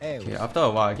 Eus. Okay, after a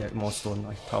while I get more stone,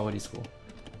 I power this go.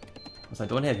 Because I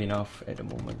don't have enough at the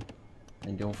moment.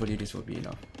 And hopefully this will be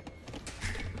enough.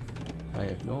 I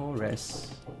have no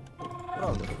rest.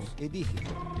 Prontus.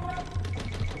 Edifico.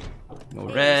 No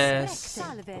rest.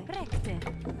 Salve. Recte.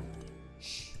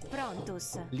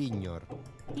 Prontus. Lignor.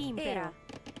 Impera.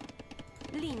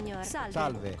 Lignor.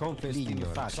 Salve. Confestim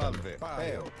Lignor. faciam. Salve.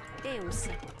 Eus.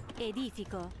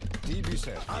 Edifico. Tibi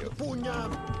servio.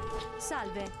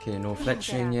 Salve. Okay, no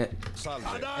fletching yet. Salve.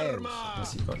 Eus.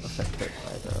 Because he got affected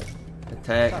by the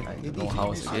attack. I no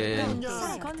house again.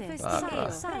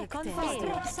 Salve.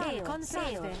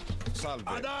 Salve.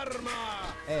 Ad arma.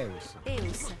 Eus.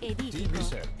 Eus. Tibi Edifico.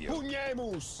 servio.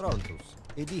 Pugnemus. Prontus.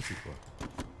 Edifico.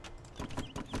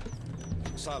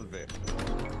 Salve.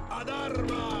 Ad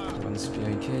arma. One spear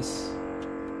in case.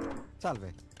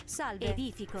 Salve. Salve.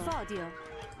 Edifico. Fodio.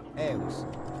 Eus.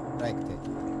 Recte.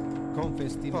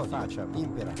 Confestim faciam.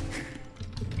 Impera.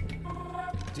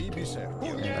 Tibi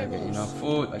servio. And I get enough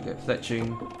food, I get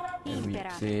fletching. And we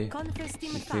Impera. play.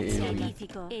 Confestim we play faciam. AoE.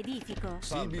 Edifico. Edifico.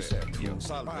 Tibi servio.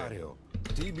 Salve.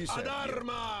 Tibi servio. Ad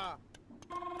arma.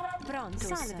 Prontus.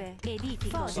 Salve.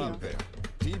 Edifico. Salve.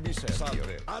 Tibi servio.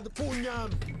 Salve. Ad pugnam.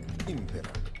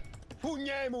 Impera.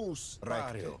 Pugnemus.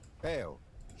 Pario. Eo.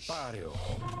 Pario.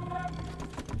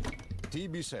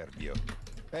 Tibi Servio.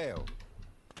 Eo.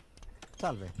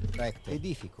 Salve. Recte.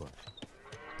 Edifico.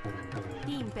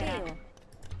 Impera.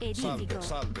 Edifico.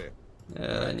 Salve.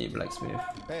 I need blacksmith.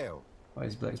 Eo. Why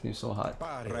is blacksmith so hard?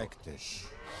 Pario. Recte.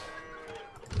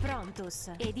 Prontus.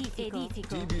 Edifico.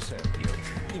 Tibi Servio.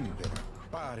 Impera.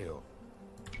 Pario.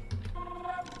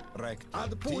 Recte.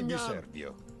 Ad Tibi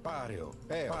Servio. Pario.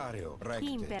 Eo. Pario. Recte.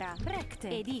 Impera. Recte.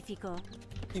 Edifico.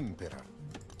 Impera.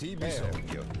 Tibi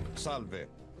Servio. Salve.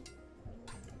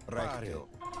 Recte.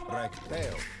 Recte.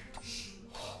 Eo.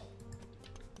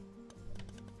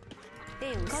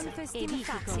 Eus. Confestim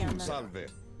faciam. Salve.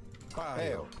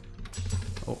 Pario.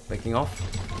 Oh, backing off.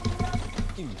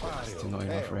 Impario. Still not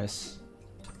enough rest.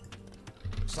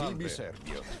 Tibi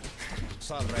Servio.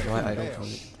 Salve. Why I don't call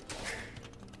it?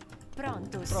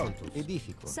 Prontus. Pronto.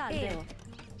 Edifico. Salve.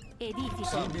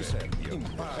 Edifico. Tibi Servio.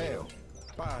 Impario.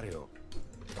 Pario.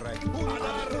 Recte.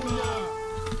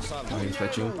 Are you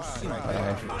fetching? I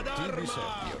have Tibi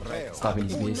Servio. Reo. stuff in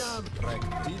his base.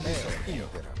 Recte. Tibi Servio.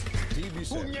 Tibi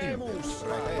Servio.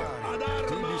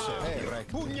 Tibi Servio.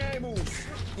 Pugnemus.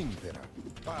 Impera.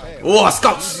 Oh,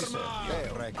 scouts!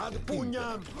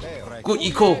 Good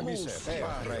eco.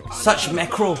 Such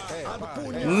macro.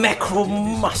 Macro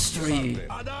mastery.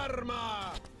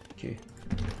 Okay.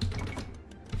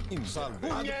 Salve.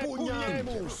 Ad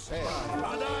pugnemus.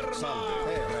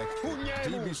 Salve. Recte.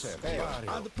 Tibi Servio.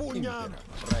 Ad pugnam.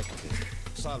 Recte.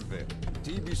 Salve.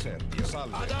 Tibi Servio.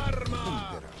 Salve. Ad arma.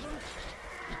 Impera.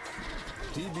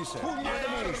 Tibi Servio.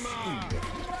 Impera.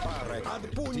 Ad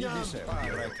pugnam. Tibi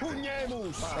Servio. Recte.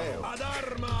 Pugnemus. Ad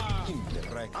arma.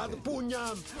 Impera. Ad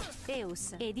pugnam.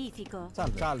 Eus. Edifico.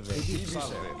 Salve. Salve. Tibi Edifico.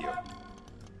 Servio.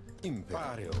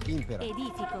 Impera. Impera.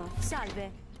 Edifico.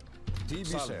 Salve. Tibi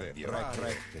Servio.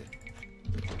 Recte.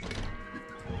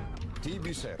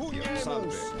 Tibi Servio.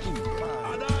 Salve.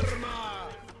 Impera. Ad arma.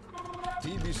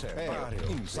 Tibi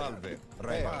Servio. Salve.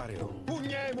 Repario.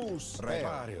 Pugnemus.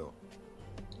 Repario.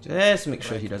 Just make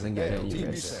sure he doesn't get any Tibi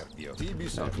rest. Servio. Tibi Now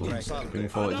Servio. to bring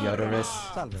forward the other rest.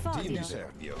 Salve. Tibi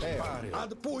Fodio. Servio.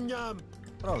 Ad pugnam.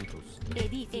 Prontus.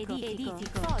 Edifico.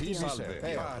 Edifico. Tibi Fodio.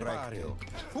 Servio. Recte.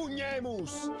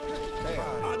 Pugnemus.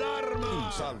 Ad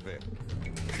arma. Salve.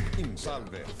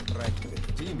 Salve. Recte.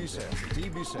 Tibi Servio.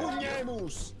 Tibi Servio.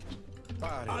 Pugnemus.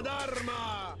 Ad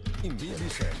arma. Tibi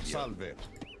Servio. Salve.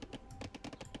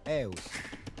 Eus.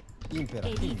 Impera.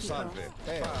 Edifico. Salve.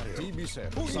 Tibi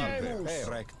Servio. Salve.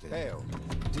 Recte.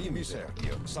 Tibi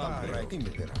Servio. Salve.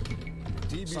 Impera.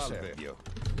 Tibi Servio.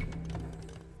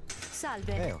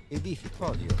 Salve. Eo. Edifico.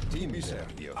 Podio. Tibi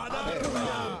Servio. Ad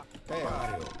arma.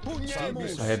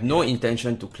 Pugnemus. I have no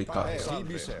intention to click up.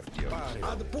 Tibi Servio.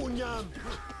 Ad pugnam.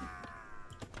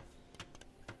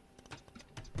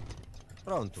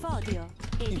 Prontus. Fodio.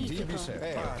 Tibi Edifico.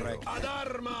 Servio. Ad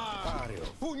arma.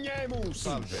 Pugnemus.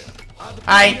 Salve. Ad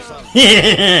Hi.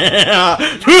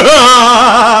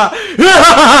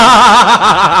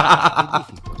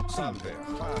 Salve.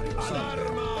 Ad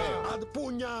arma. Ad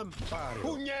pugnam.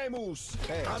 Pugnemus.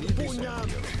 Ad pugnam.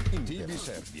 Tibi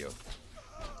Servio.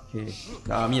 Okay,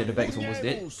 the army at the back is almost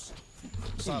dead.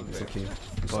 Salve. It's okay.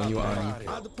 We got a new army.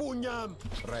 Ad pugnam.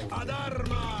 Ad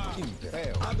arma.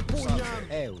 Ad pugnam.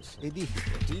 Eus.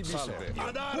 Edifico. Tibi Servio.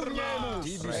 Ad arma.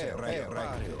 Tibi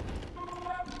Servio.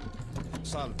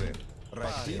 Salve.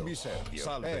 Tibi Servio.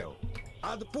 Salve.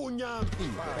 Ad pugnam.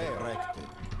 Recte.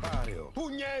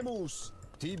 Pugnemus.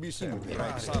 Tibi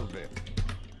Servio. Salve.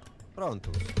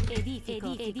 Prontus.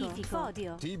 Edifico. Edifico.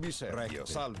 Fodio. Tibi Servio.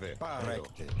 Salve.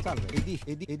 Recte. Salve.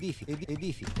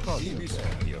 Edifico. Podio. Tibi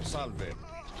Servio. Salve.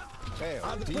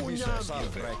 Ad pugnam.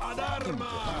 Salve. Ad arma.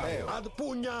 Ad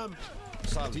pugnam.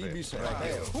 Salve. Tibi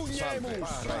Servio.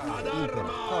 Pugnemus. Ad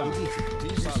arma. Edifico.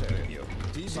 Tibi Servio.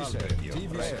 Tibi Servio.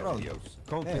 Tibi Servio. Prontus.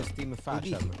 Confestim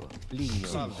faciam. Edifico. Ligno.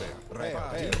 Salve.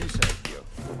 Tibi Servio.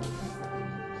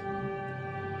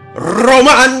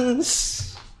 Romance!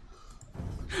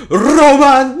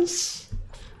 Romance!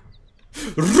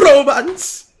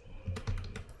 Romance!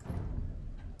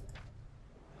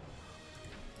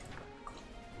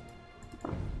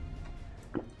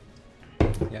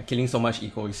 Yeah, killing so much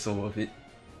eco is so worth it.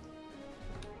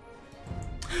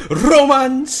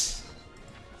 Romance!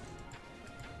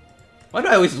 Why do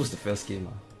I always lose the first game?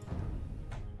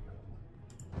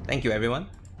 Thank you, everyone.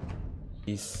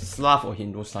 Is Slav or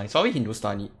Hindustani? Sorry,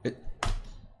 Hindustani.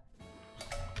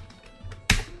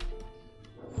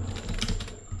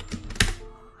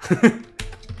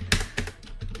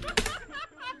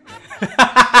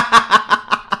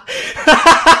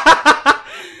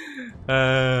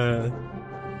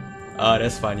 Oh,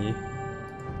 that's funny.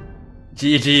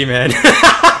 GG, man.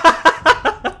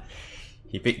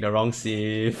 He picked the wrong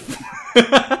save.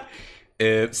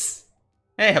 Oops.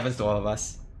 It happens to all of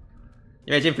us.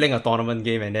 Imagine playing a tournament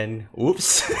game and then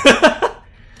oops.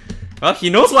 Well, he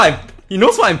knows what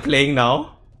I'm playing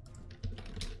now.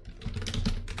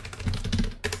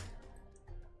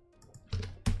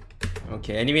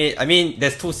 Okay, anyway, I mean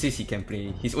there's two Cs he can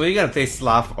play. He's only gonna play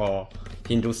Slav or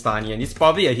Hindustani, and it's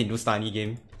probably a Hindustani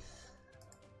game.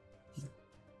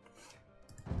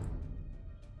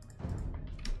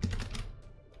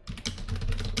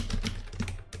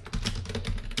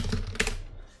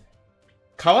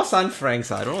 Kawasan Franks,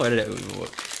 I don't know whether that would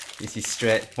work. Is he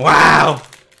strat? Wow!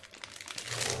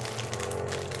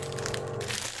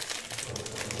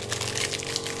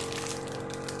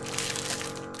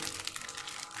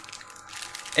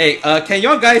 Hey, can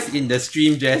y'all guys in the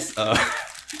stream just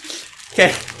can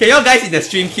y'all guys in the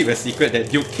stream keep a secret that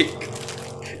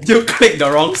Duke clicked the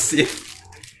wrong save?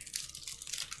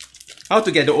 How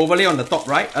to get the overlay on the top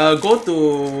right? Go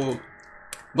to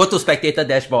spectator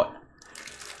dashboard.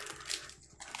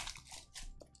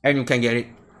 And you can get it.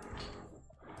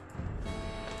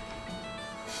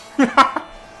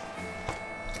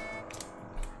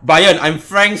 Bayern, I'm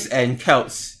Franks and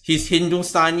Celts. He's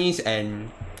Hindustanis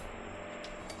and...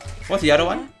 What's the other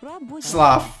one?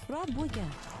 Slav.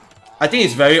 I think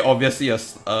it's very obviously a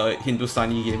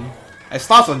Hindustani game. And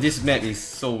Slavs on this map is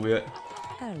so weird.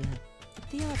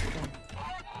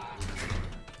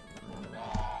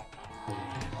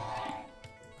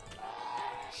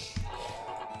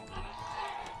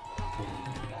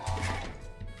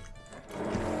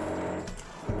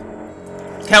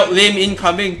 Help Lim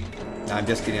incoming! Nah, I'm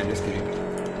just kidding, I'm just kidding.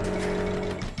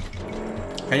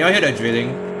 Can y'all hear the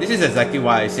drilling? This is exactly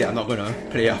why I say I'm not gonna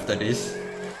play after this.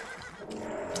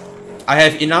 I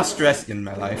have enough stress in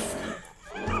my life.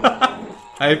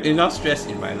 I have enough stress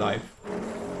in my life.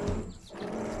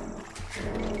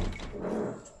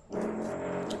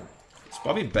 It's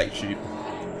probably back cheap.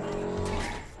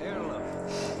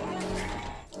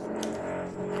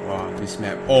 Wow, this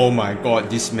map. Oh my god,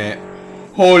 this map.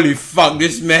 Holy fuck,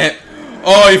 this map.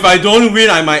 Oh, if I don't win,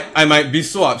 I might be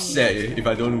so upset if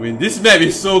I don't win. This map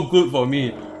is so good for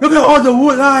me. Look at all the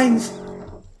wood lines.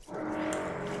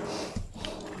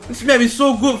 This map is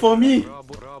so good for me.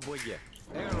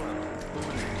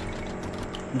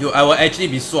 Dude, I will actually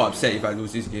be so upset if I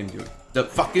lose this game, dude. The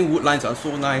fucking wood lines are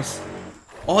so nice.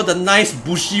 All the nice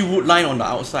bushy wood line on the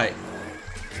outside.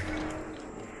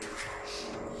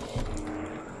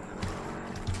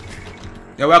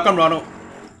 You're welcome, Ronald.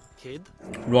 Kid.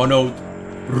 Ronald.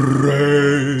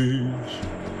 Rage.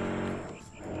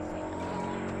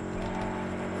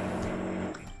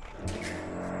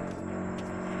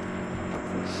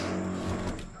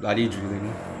 Bloody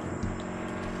drilling.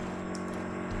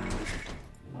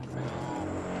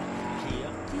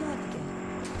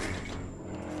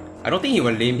 I don't think he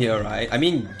will lame here, right? I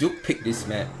mean, Duke picked this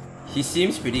map. He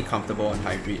seems pretty comfortable on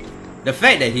hybrid. The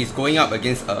fact that he's going up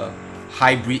against a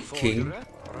hybrid king,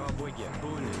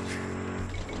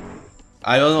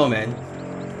 I don't know, man.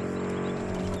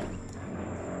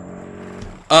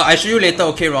 I show you later,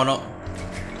 okay, Ronald?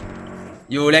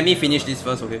 You let me finish this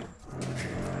first, okay?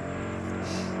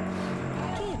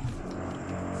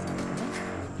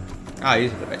 Ah,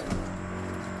 he's the back.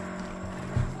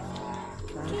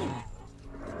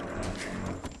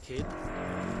 Kid.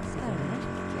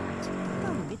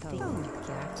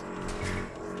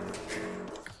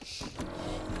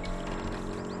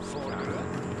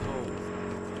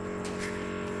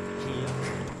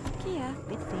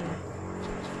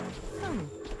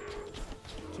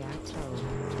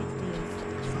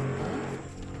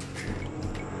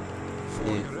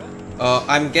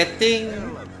 I'm getting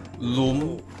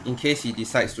Loom in case he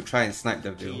decides to try and snipe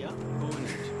the Veil.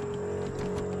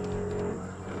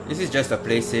 This is just a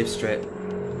play safe strat,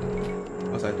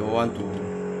 because I don't want to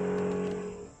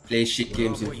play shit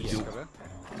games with Duke.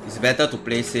 It's better to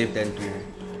play safe than to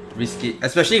risk it,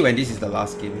 especially when this is the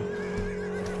last game.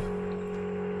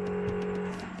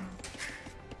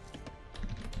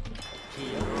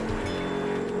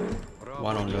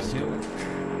 One on the hill.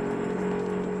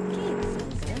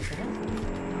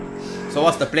 So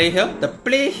what's the play here? The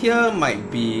play here might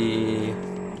be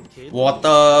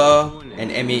water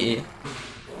and MAA.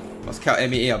 Because Cal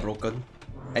MAA are broken.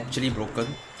 Actually broken.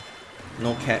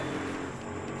 No cap.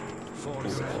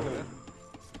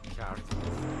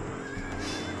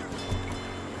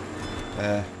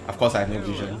 Of course I have no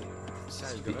vision.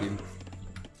 Stupid game.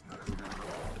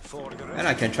 And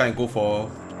I can try and go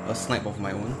for a snipe of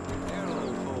my own.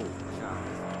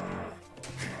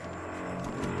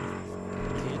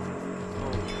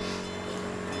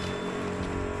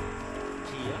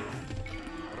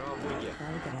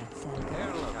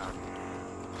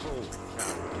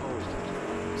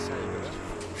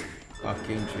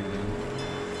 Fucking drilling.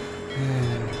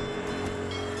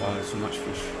 Wow, there's so much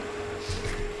fish.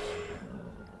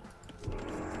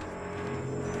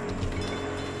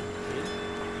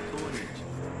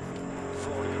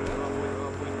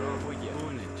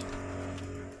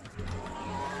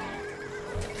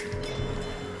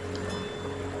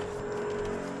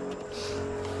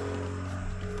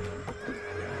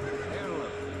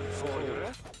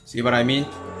 See what I mean?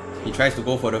 He tries to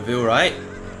go for the veil, right?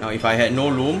 Now if I had no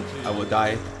loom, I would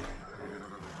die.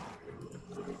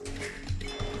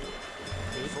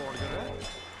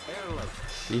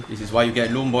 See, this is why you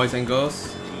get loom, boys and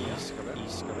girls.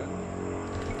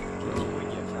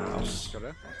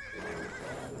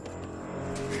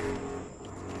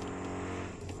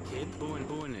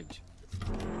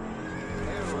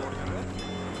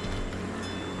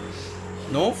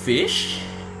 No fish?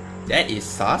 That is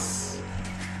sus.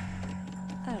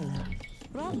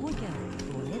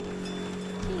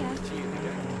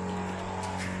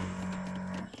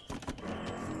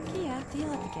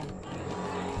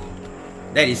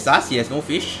 That is sus, he has no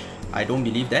fish. I don't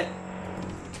believe that.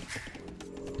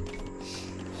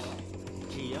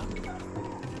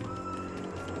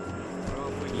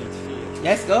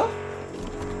 Let's go.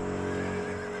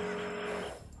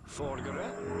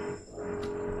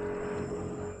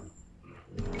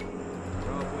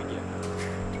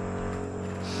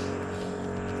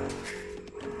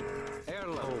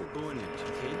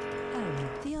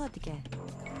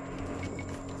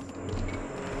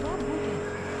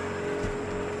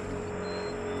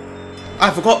 I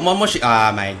forgot one more shit.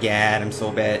 Ah, my god, I'm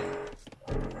so bad.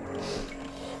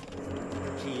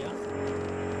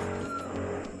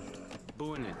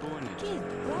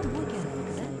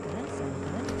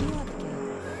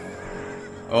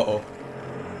 Uh-oh.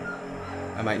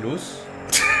 I might lose.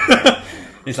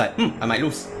 It's like, I might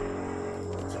lose.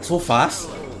 So fast.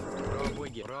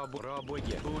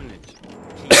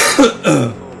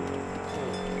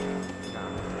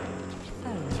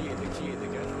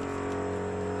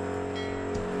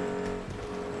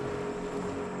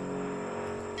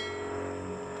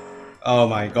 Oh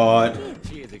my god.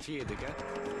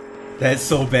 That's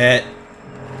so bad.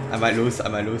 I might lose, I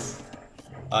might lose.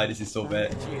 Ah, this is so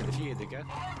bad.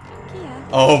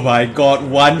 Oh my god,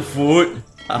 1 foot.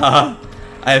 I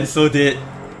am so dead.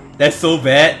 That's so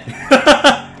bad.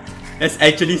 That's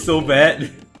actually so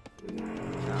bad.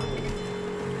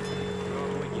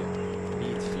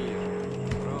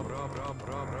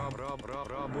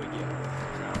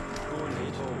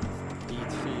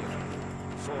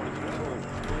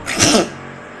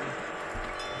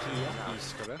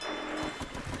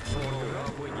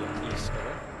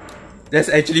 That's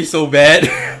actually so bad.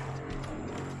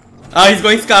 Ah, he's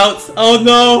going scouts. Oh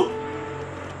no!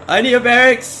 I need a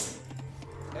barracks.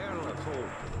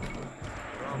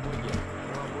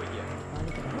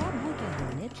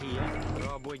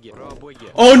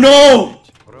 Oh no!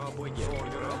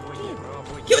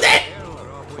 Kill that!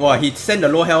 Wow, he sent the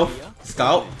low health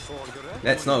scout.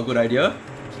 That's not a good idea.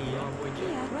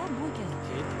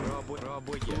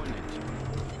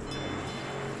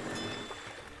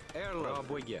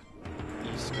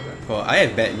 Oh, I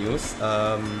have bad news.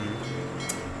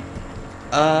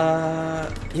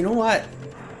 You know what?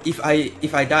 If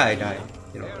I die, I die.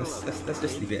 You know, let's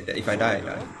just leave it at that. If I die, I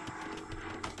die.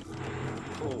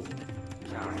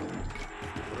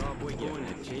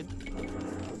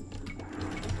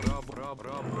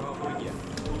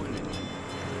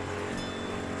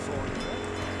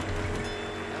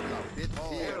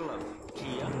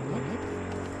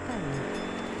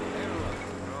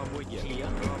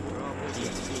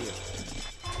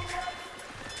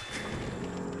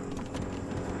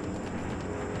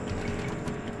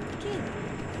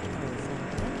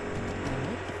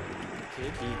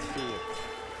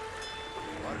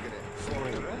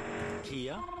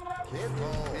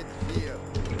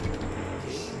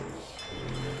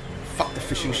 Fuck the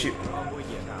fishing ship.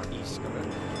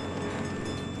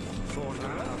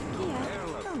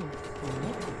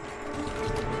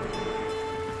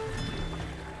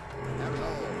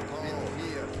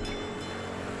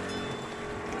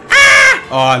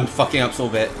 Oh, I'm fucking up so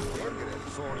bad.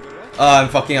 Oh, I'm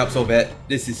fucking up so bad.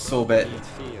 This is so bad.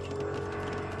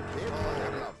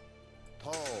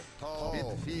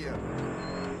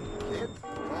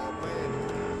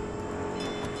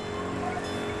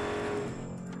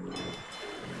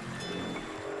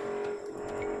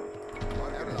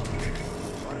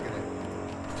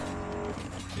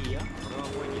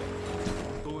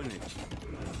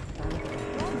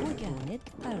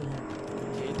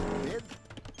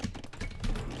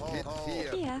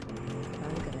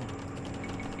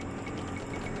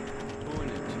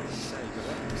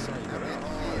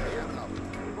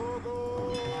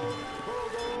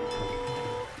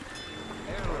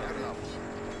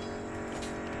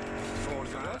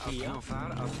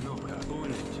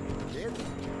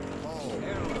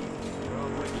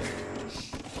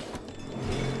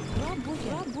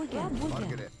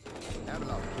 Margaret.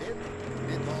 Erland.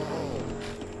 Mitt håll.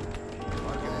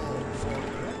 Margaret.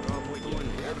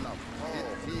 Erland. Mitt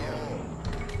fyr.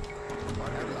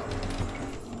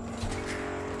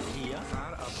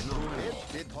 Erland.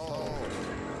 Mitt håll.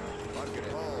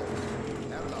 Margaret.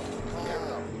 Erland.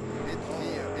 Erland. Mitt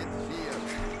fyr.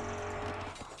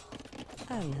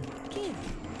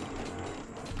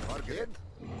 Margaret.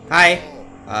 Hi,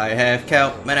 I have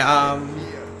killed many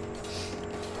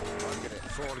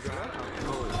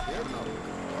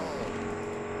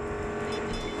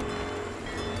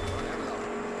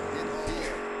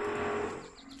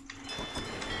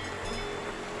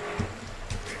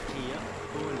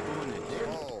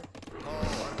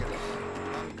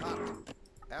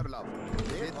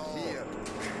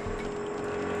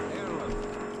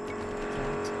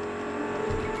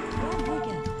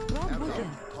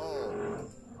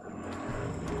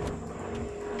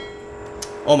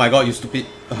Oh my god, you stupid.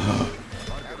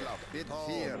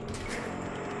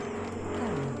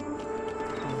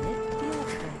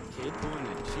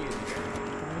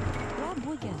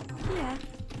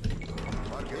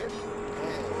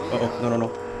 Uh-oh, no, no, no.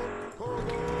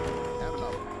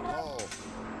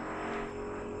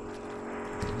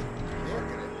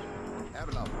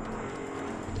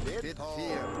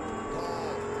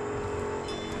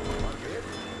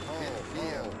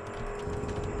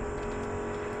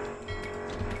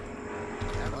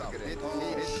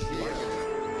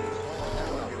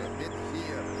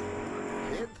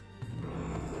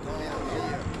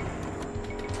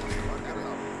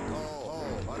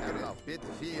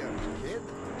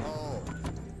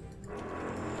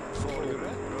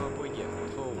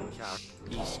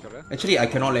 Actually, I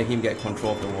cannot let him get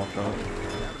control of the water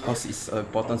because it's an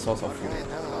important source of food.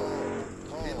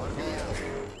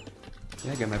 Can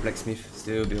I get my blacksmith?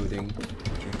 Still building.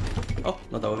 Okay. Oh,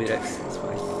 not double X. It's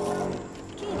fine.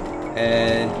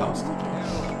 And house.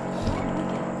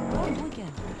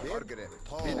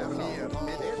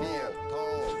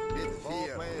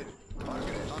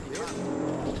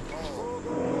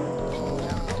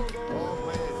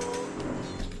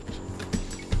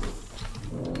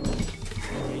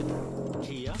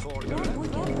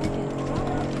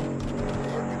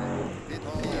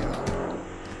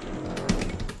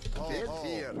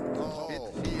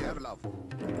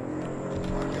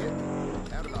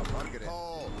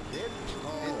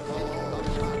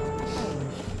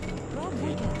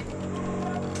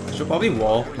 I should probably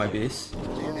wall my base.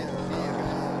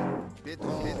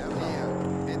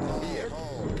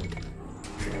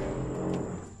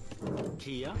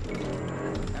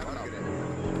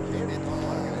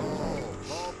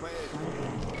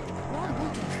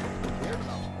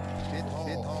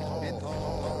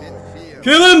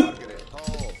 Kill him!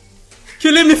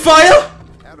 Kill him with fire!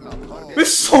 With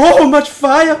so much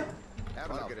fire!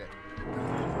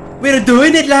 We're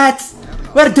doing it, lads!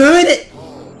 We're doing it!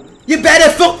 You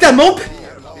better fuck them up!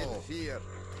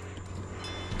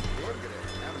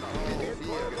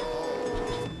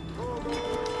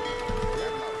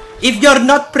 If you're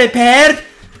not prepared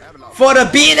for a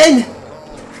beating,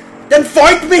 then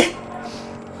fight me!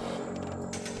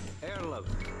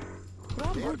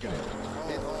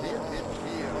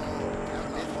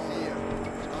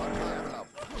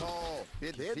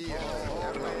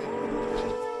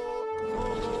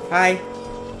 Hi.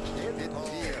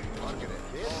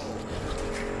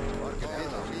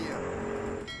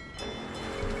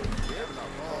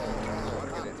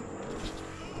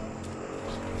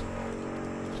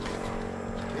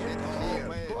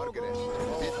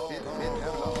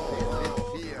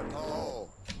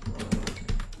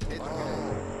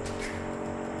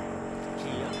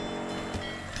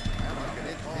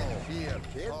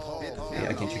 Yeah,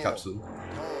 I can check up soon.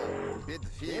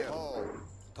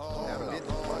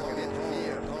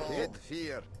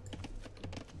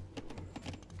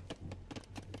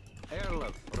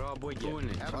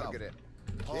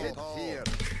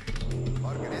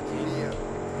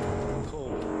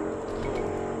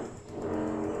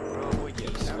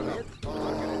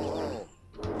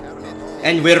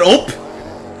 And we're up!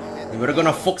 We're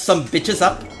gonna fuck some bitches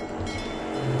up.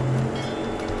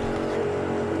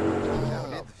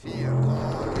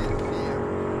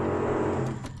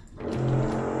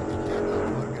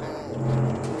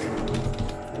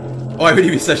 Oh, I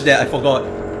already researched that, I forgot.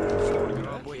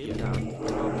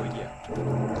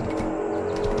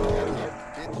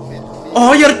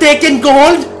 Oh, you're taking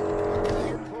gold?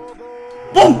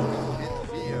 Boom!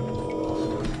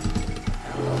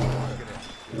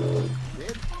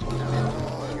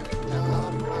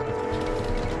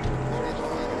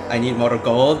 I need more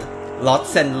gold.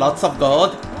 Lots and lots of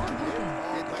gold.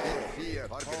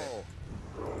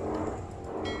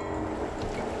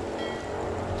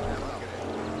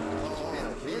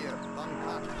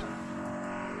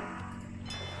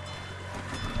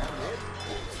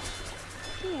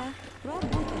 Kia,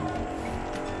 Robuga.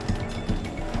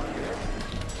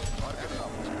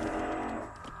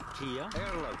 Kia,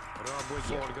 Erland,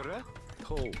 Raboye,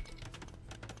 Ho.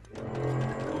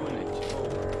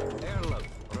 Erland,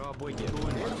 Raboye,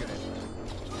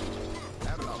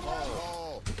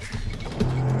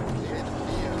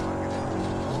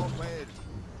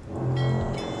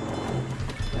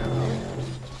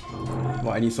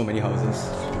 Wow, I need so many houses.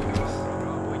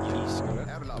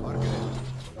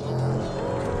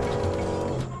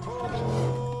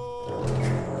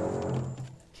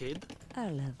 Kid,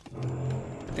 Erlev.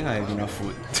 I think I have enough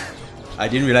food. I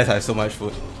didn't realize I have so much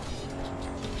food.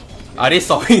 Are they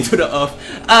soaring to the earth?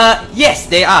 Yes,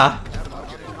 they are.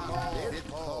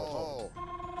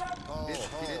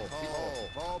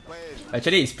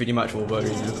 Actually, it's pretty much over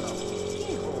already.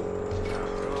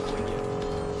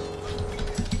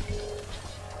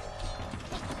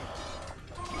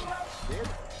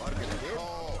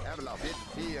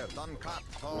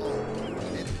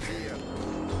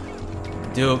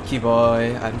 Dukey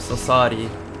boy, I'm so sorry.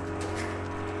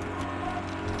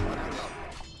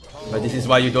 But this is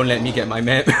why you don't let me get my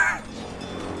map.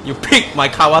 You picked my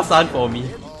Kawasan for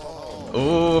me.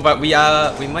 Oh, but we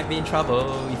might be in trouble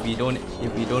if we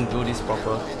don't do this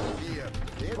proper.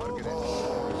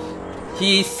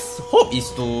 His hope is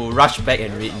to rush back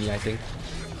and raid me, I think.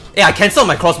 Hey, I cancelled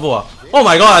my crossbow. Oh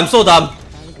my god, I'm so dumb.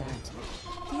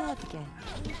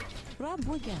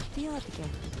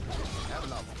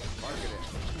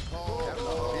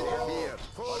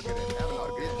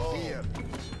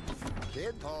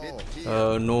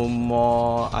 No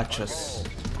more archers.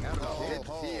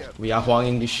 We are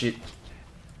huanging this shit.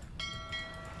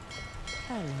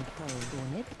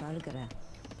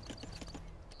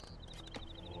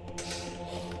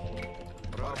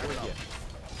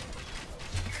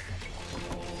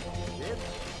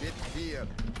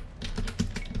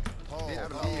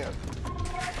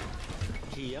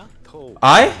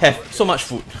 I have so much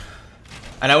food.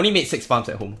 And I only made 6 farms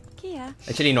at home.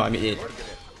 Actually no, I made 8.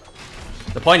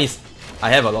 The point is, I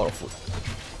have a lot of food.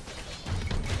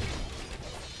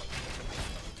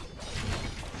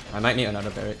 I might need another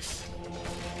barracks.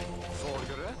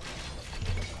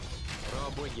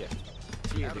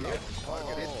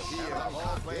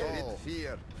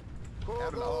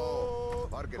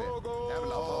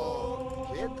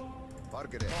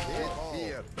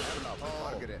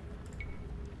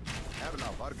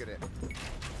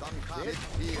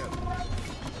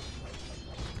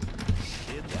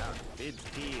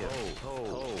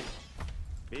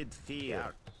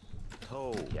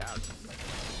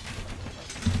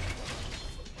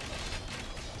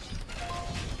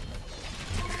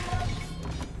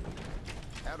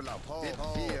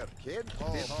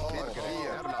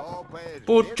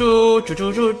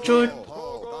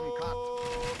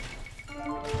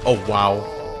 Oh wow.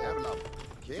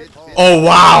 Oh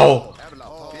wow.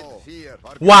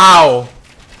 Wow.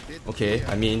 Okay,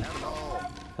 I mean,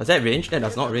 does that range? That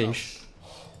does not range.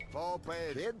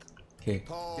 Okay,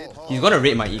 he's gonna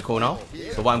raid my eco now.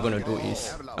 So what I'm gonna do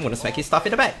is I'm gonna smack his stuff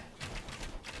in the back.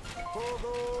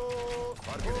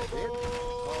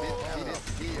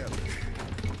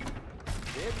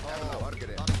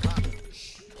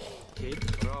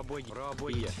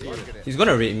 He's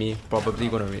gonna raid me, probably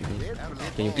gonna raid me.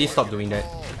 Can you please stop doing that?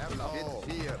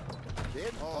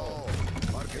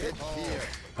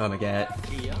 Oh my god.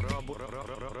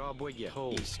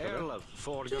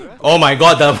 Oh my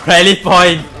god, the rally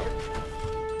point!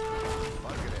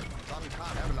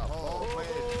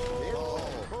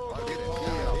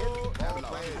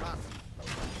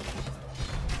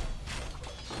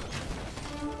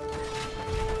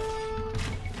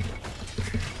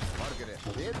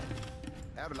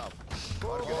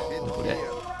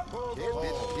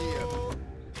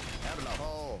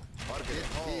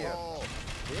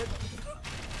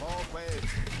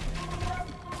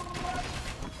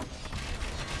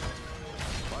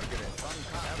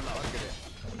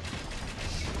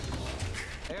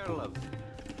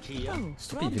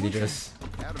 Stupid villagers.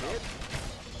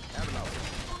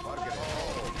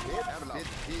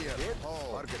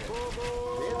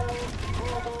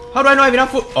 How do I know I have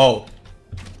enough food? Oh.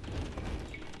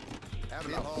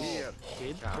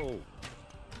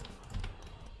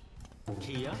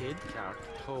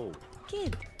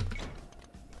 Kid.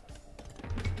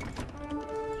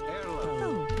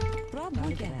 Rob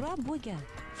Wigger.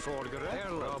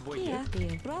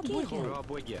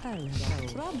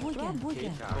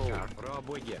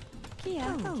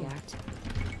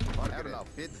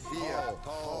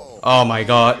 Oh my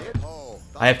god.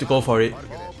 I have to go for it.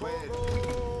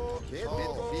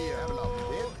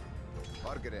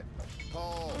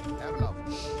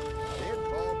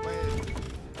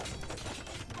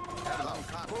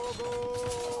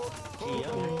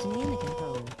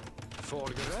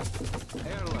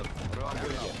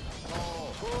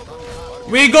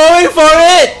 We going for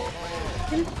it!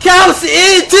 Counts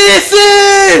ETC!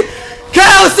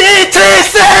 Counts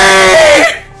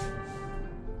ETC!